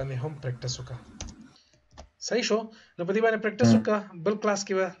په دې باندې هم پریکټس وکړه صحیح شو نو په دې باندې پریکټس وکړه بل کلاس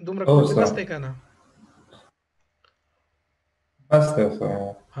کې به دومره کوډ بس دی که نه بس دی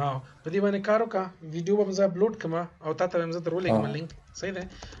ها په دې باندې کار وکړه ویډیو به زه اپلوډ کړم او تا ته به زه درولېږم لینک صحیح دی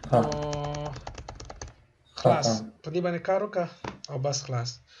خلاص په دې باندې کار وکړه او بس خلاص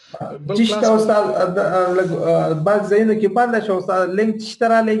چشته استاد بعض ځایونو کې بنده شو استاد لینک چشته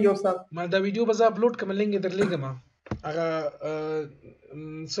رالیږي استاد ما دا ویډیو به زه اپلوډ کړم لینک یې درلیږم هغه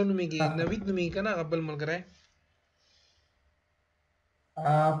څه نومېږي نوید نومېږي که نه هغه بل ملګری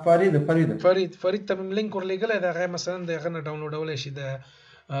فرید ته مې لینک ورلېږلی دی هغه مثلا د هغه نه ډاونلوډولی شي د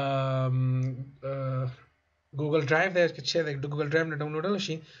ګوګل ډرایو دی چې د ګوګل ډرایو نه ډاونلوډولی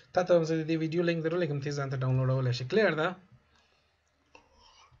شي تا ته هم زه د دې ویډیو لینک درولېږم ته یې ځان ته ډاونلوډولی شي کلیر ده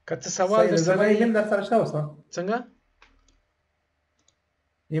که څه سوال درسره ایمیل در سره شته استاد څنګه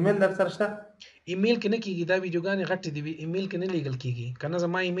ایمیل در سره شته ایمیل کې نه کېږي دا ویډیوګانې غټې دي ایمیل کې نه لیږل کېږي که نه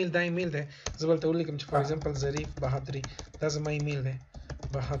زما ایمیل دا ایمیل دی زه به هلته ولیکم چې فار ایگزامپل ظریف بهادري دا زما ایمیل دی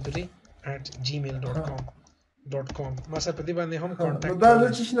bahadri@gmail.com ما سره په دې باندې هم کانټیکټ دا زه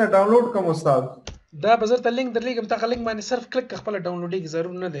چې نه ډاونلوډ کوم استاد دا به زه ته لینک درلیږم ته هغه لینک باندې صرف کلیک خپله ډاونلوډېږي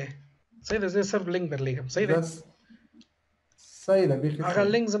ضرور نه دی صحیح ده زه صرف لینک درلیږم صحیح ده هغه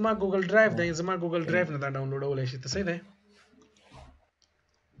لینک زما ګوګل ډرایو دی زما ګوګل ډرایو نه دا ډاونلوډولی شي ته صحیح دی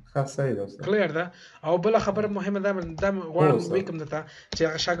کلیر ده او بله خبره مهمه دا غواړم وکړم درته چې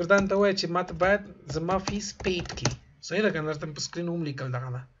هغه شاګردانو ته ووایه چې ما ته باید زما فیس پیډ کړي صحیح ده که نه درته په سکرین هم لیکل دغه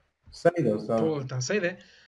ده صحیح ده استاد ټول ته صحیح ده